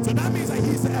 So that means that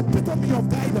he's the epitome of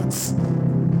guidance.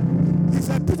 He's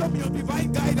the epitome of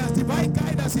divine guidance. Divine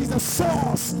guidance is the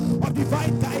source of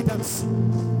divine guidance.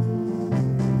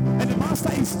 And the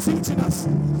Master is teaching us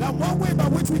that one way by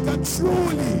which we can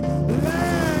truly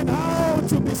learn how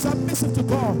to be submissive to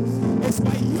God is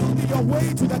by yielding your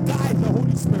way to the guide, the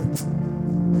Holy Spirit.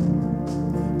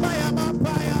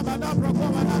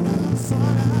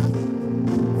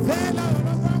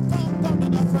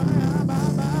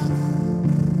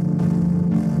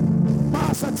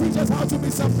 Master, teach us how to be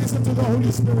submissive to the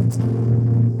Holy Spirit,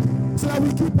 so that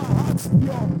we keep our hearts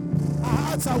pure, our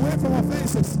hearts away from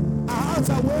offenses, our hearts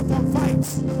away from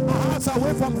fights, our hearts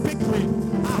away from victory,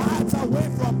 our hearts away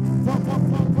from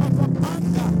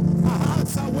anger, our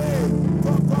hearts away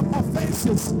from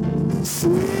offenses.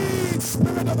 Sweet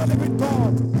Spirit of the living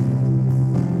God,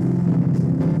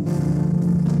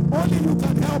 only you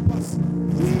can help us.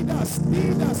 Lead us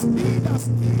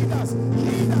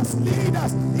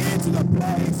into the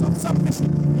place of submission.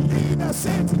 Lead us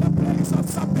into the place of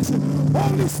submission.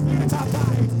 Holy Spirit, our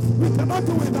guide. We cannot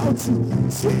do without you.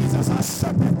 Jesus, our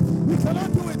shepherd. We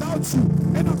cannot do without you.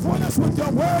 In accordance with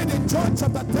your word in John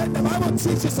chapter 10, the Bible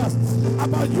teaches us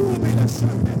about you being a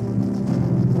shepherd.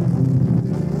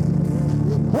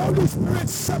 Holy Spirit,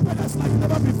 shepherd us like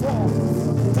never before.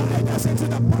 Guide us into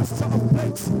the pasture of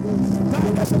plenty.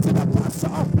 Guide us into the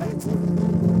pasture of plenty.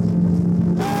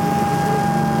 Hey!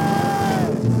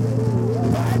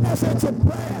 Guide us into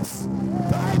prayers.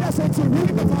 Guide us into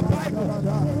reading of our Bible.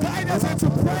 Guide us into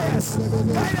prayers.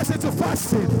 Guide us into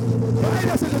fasting. Guide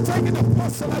us into taking the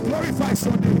posture that glorifies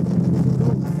your name.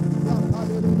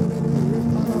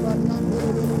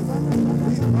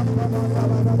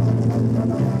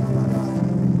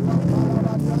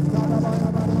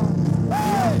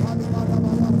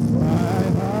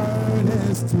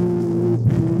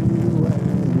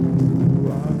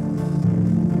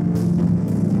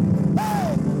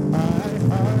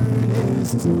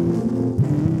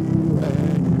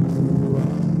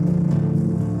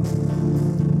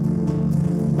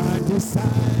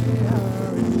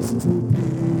 desire is to be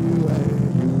where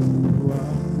you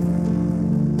are.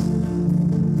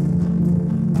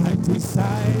 My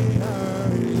desire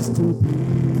is to be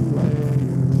where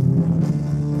you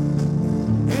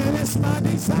are. It is my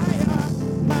desire,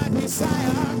 my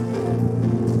desire.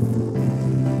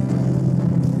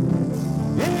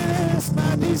 It is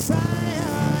my desire.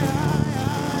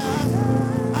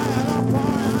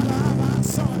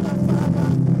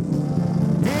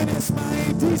 It is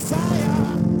my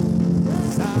desire.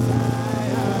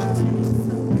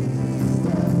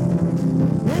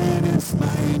 It is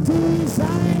my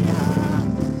desire.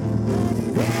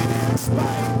 It is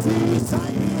my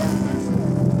desire.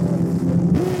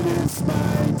 It is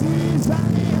my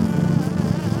desire.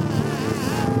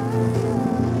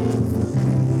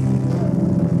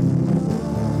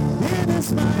 It is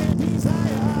my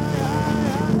desire.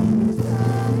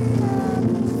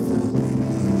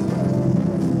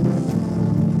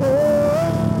 Oh,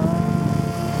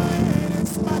 it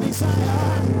is my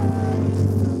desire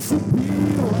to be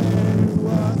where you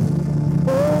are.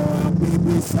 Oh,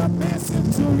 be submissive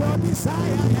to your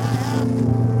desire.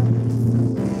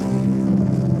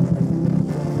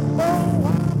 Oh,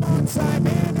 one more time,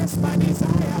 it is my desire.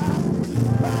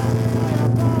 I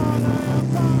am born,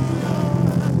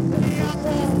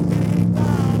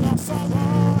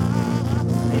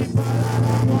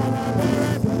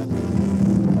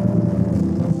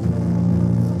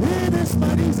 it is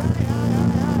my desire.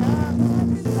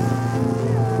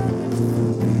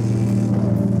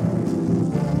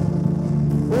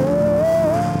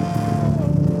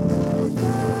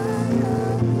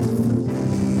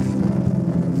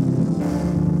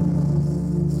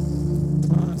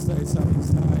 Master, it's a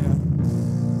desire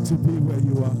to be where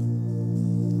you are.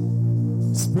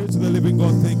 Spirit of the living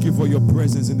God, thank you for your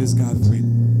presence in this gathering.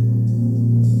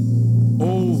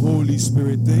 Oh, Holy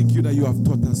Spirit, thank you that you have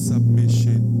taught us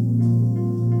submission.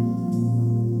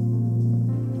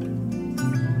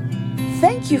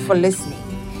 Thank you for listening.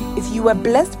 If you were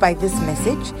blessed by this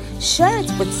message, share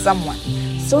it with someone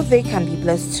so they can be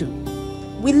blessed too.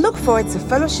 We look forward to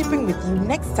fellowshipping with you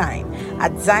next time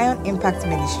at Zion Impact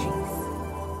Ministry.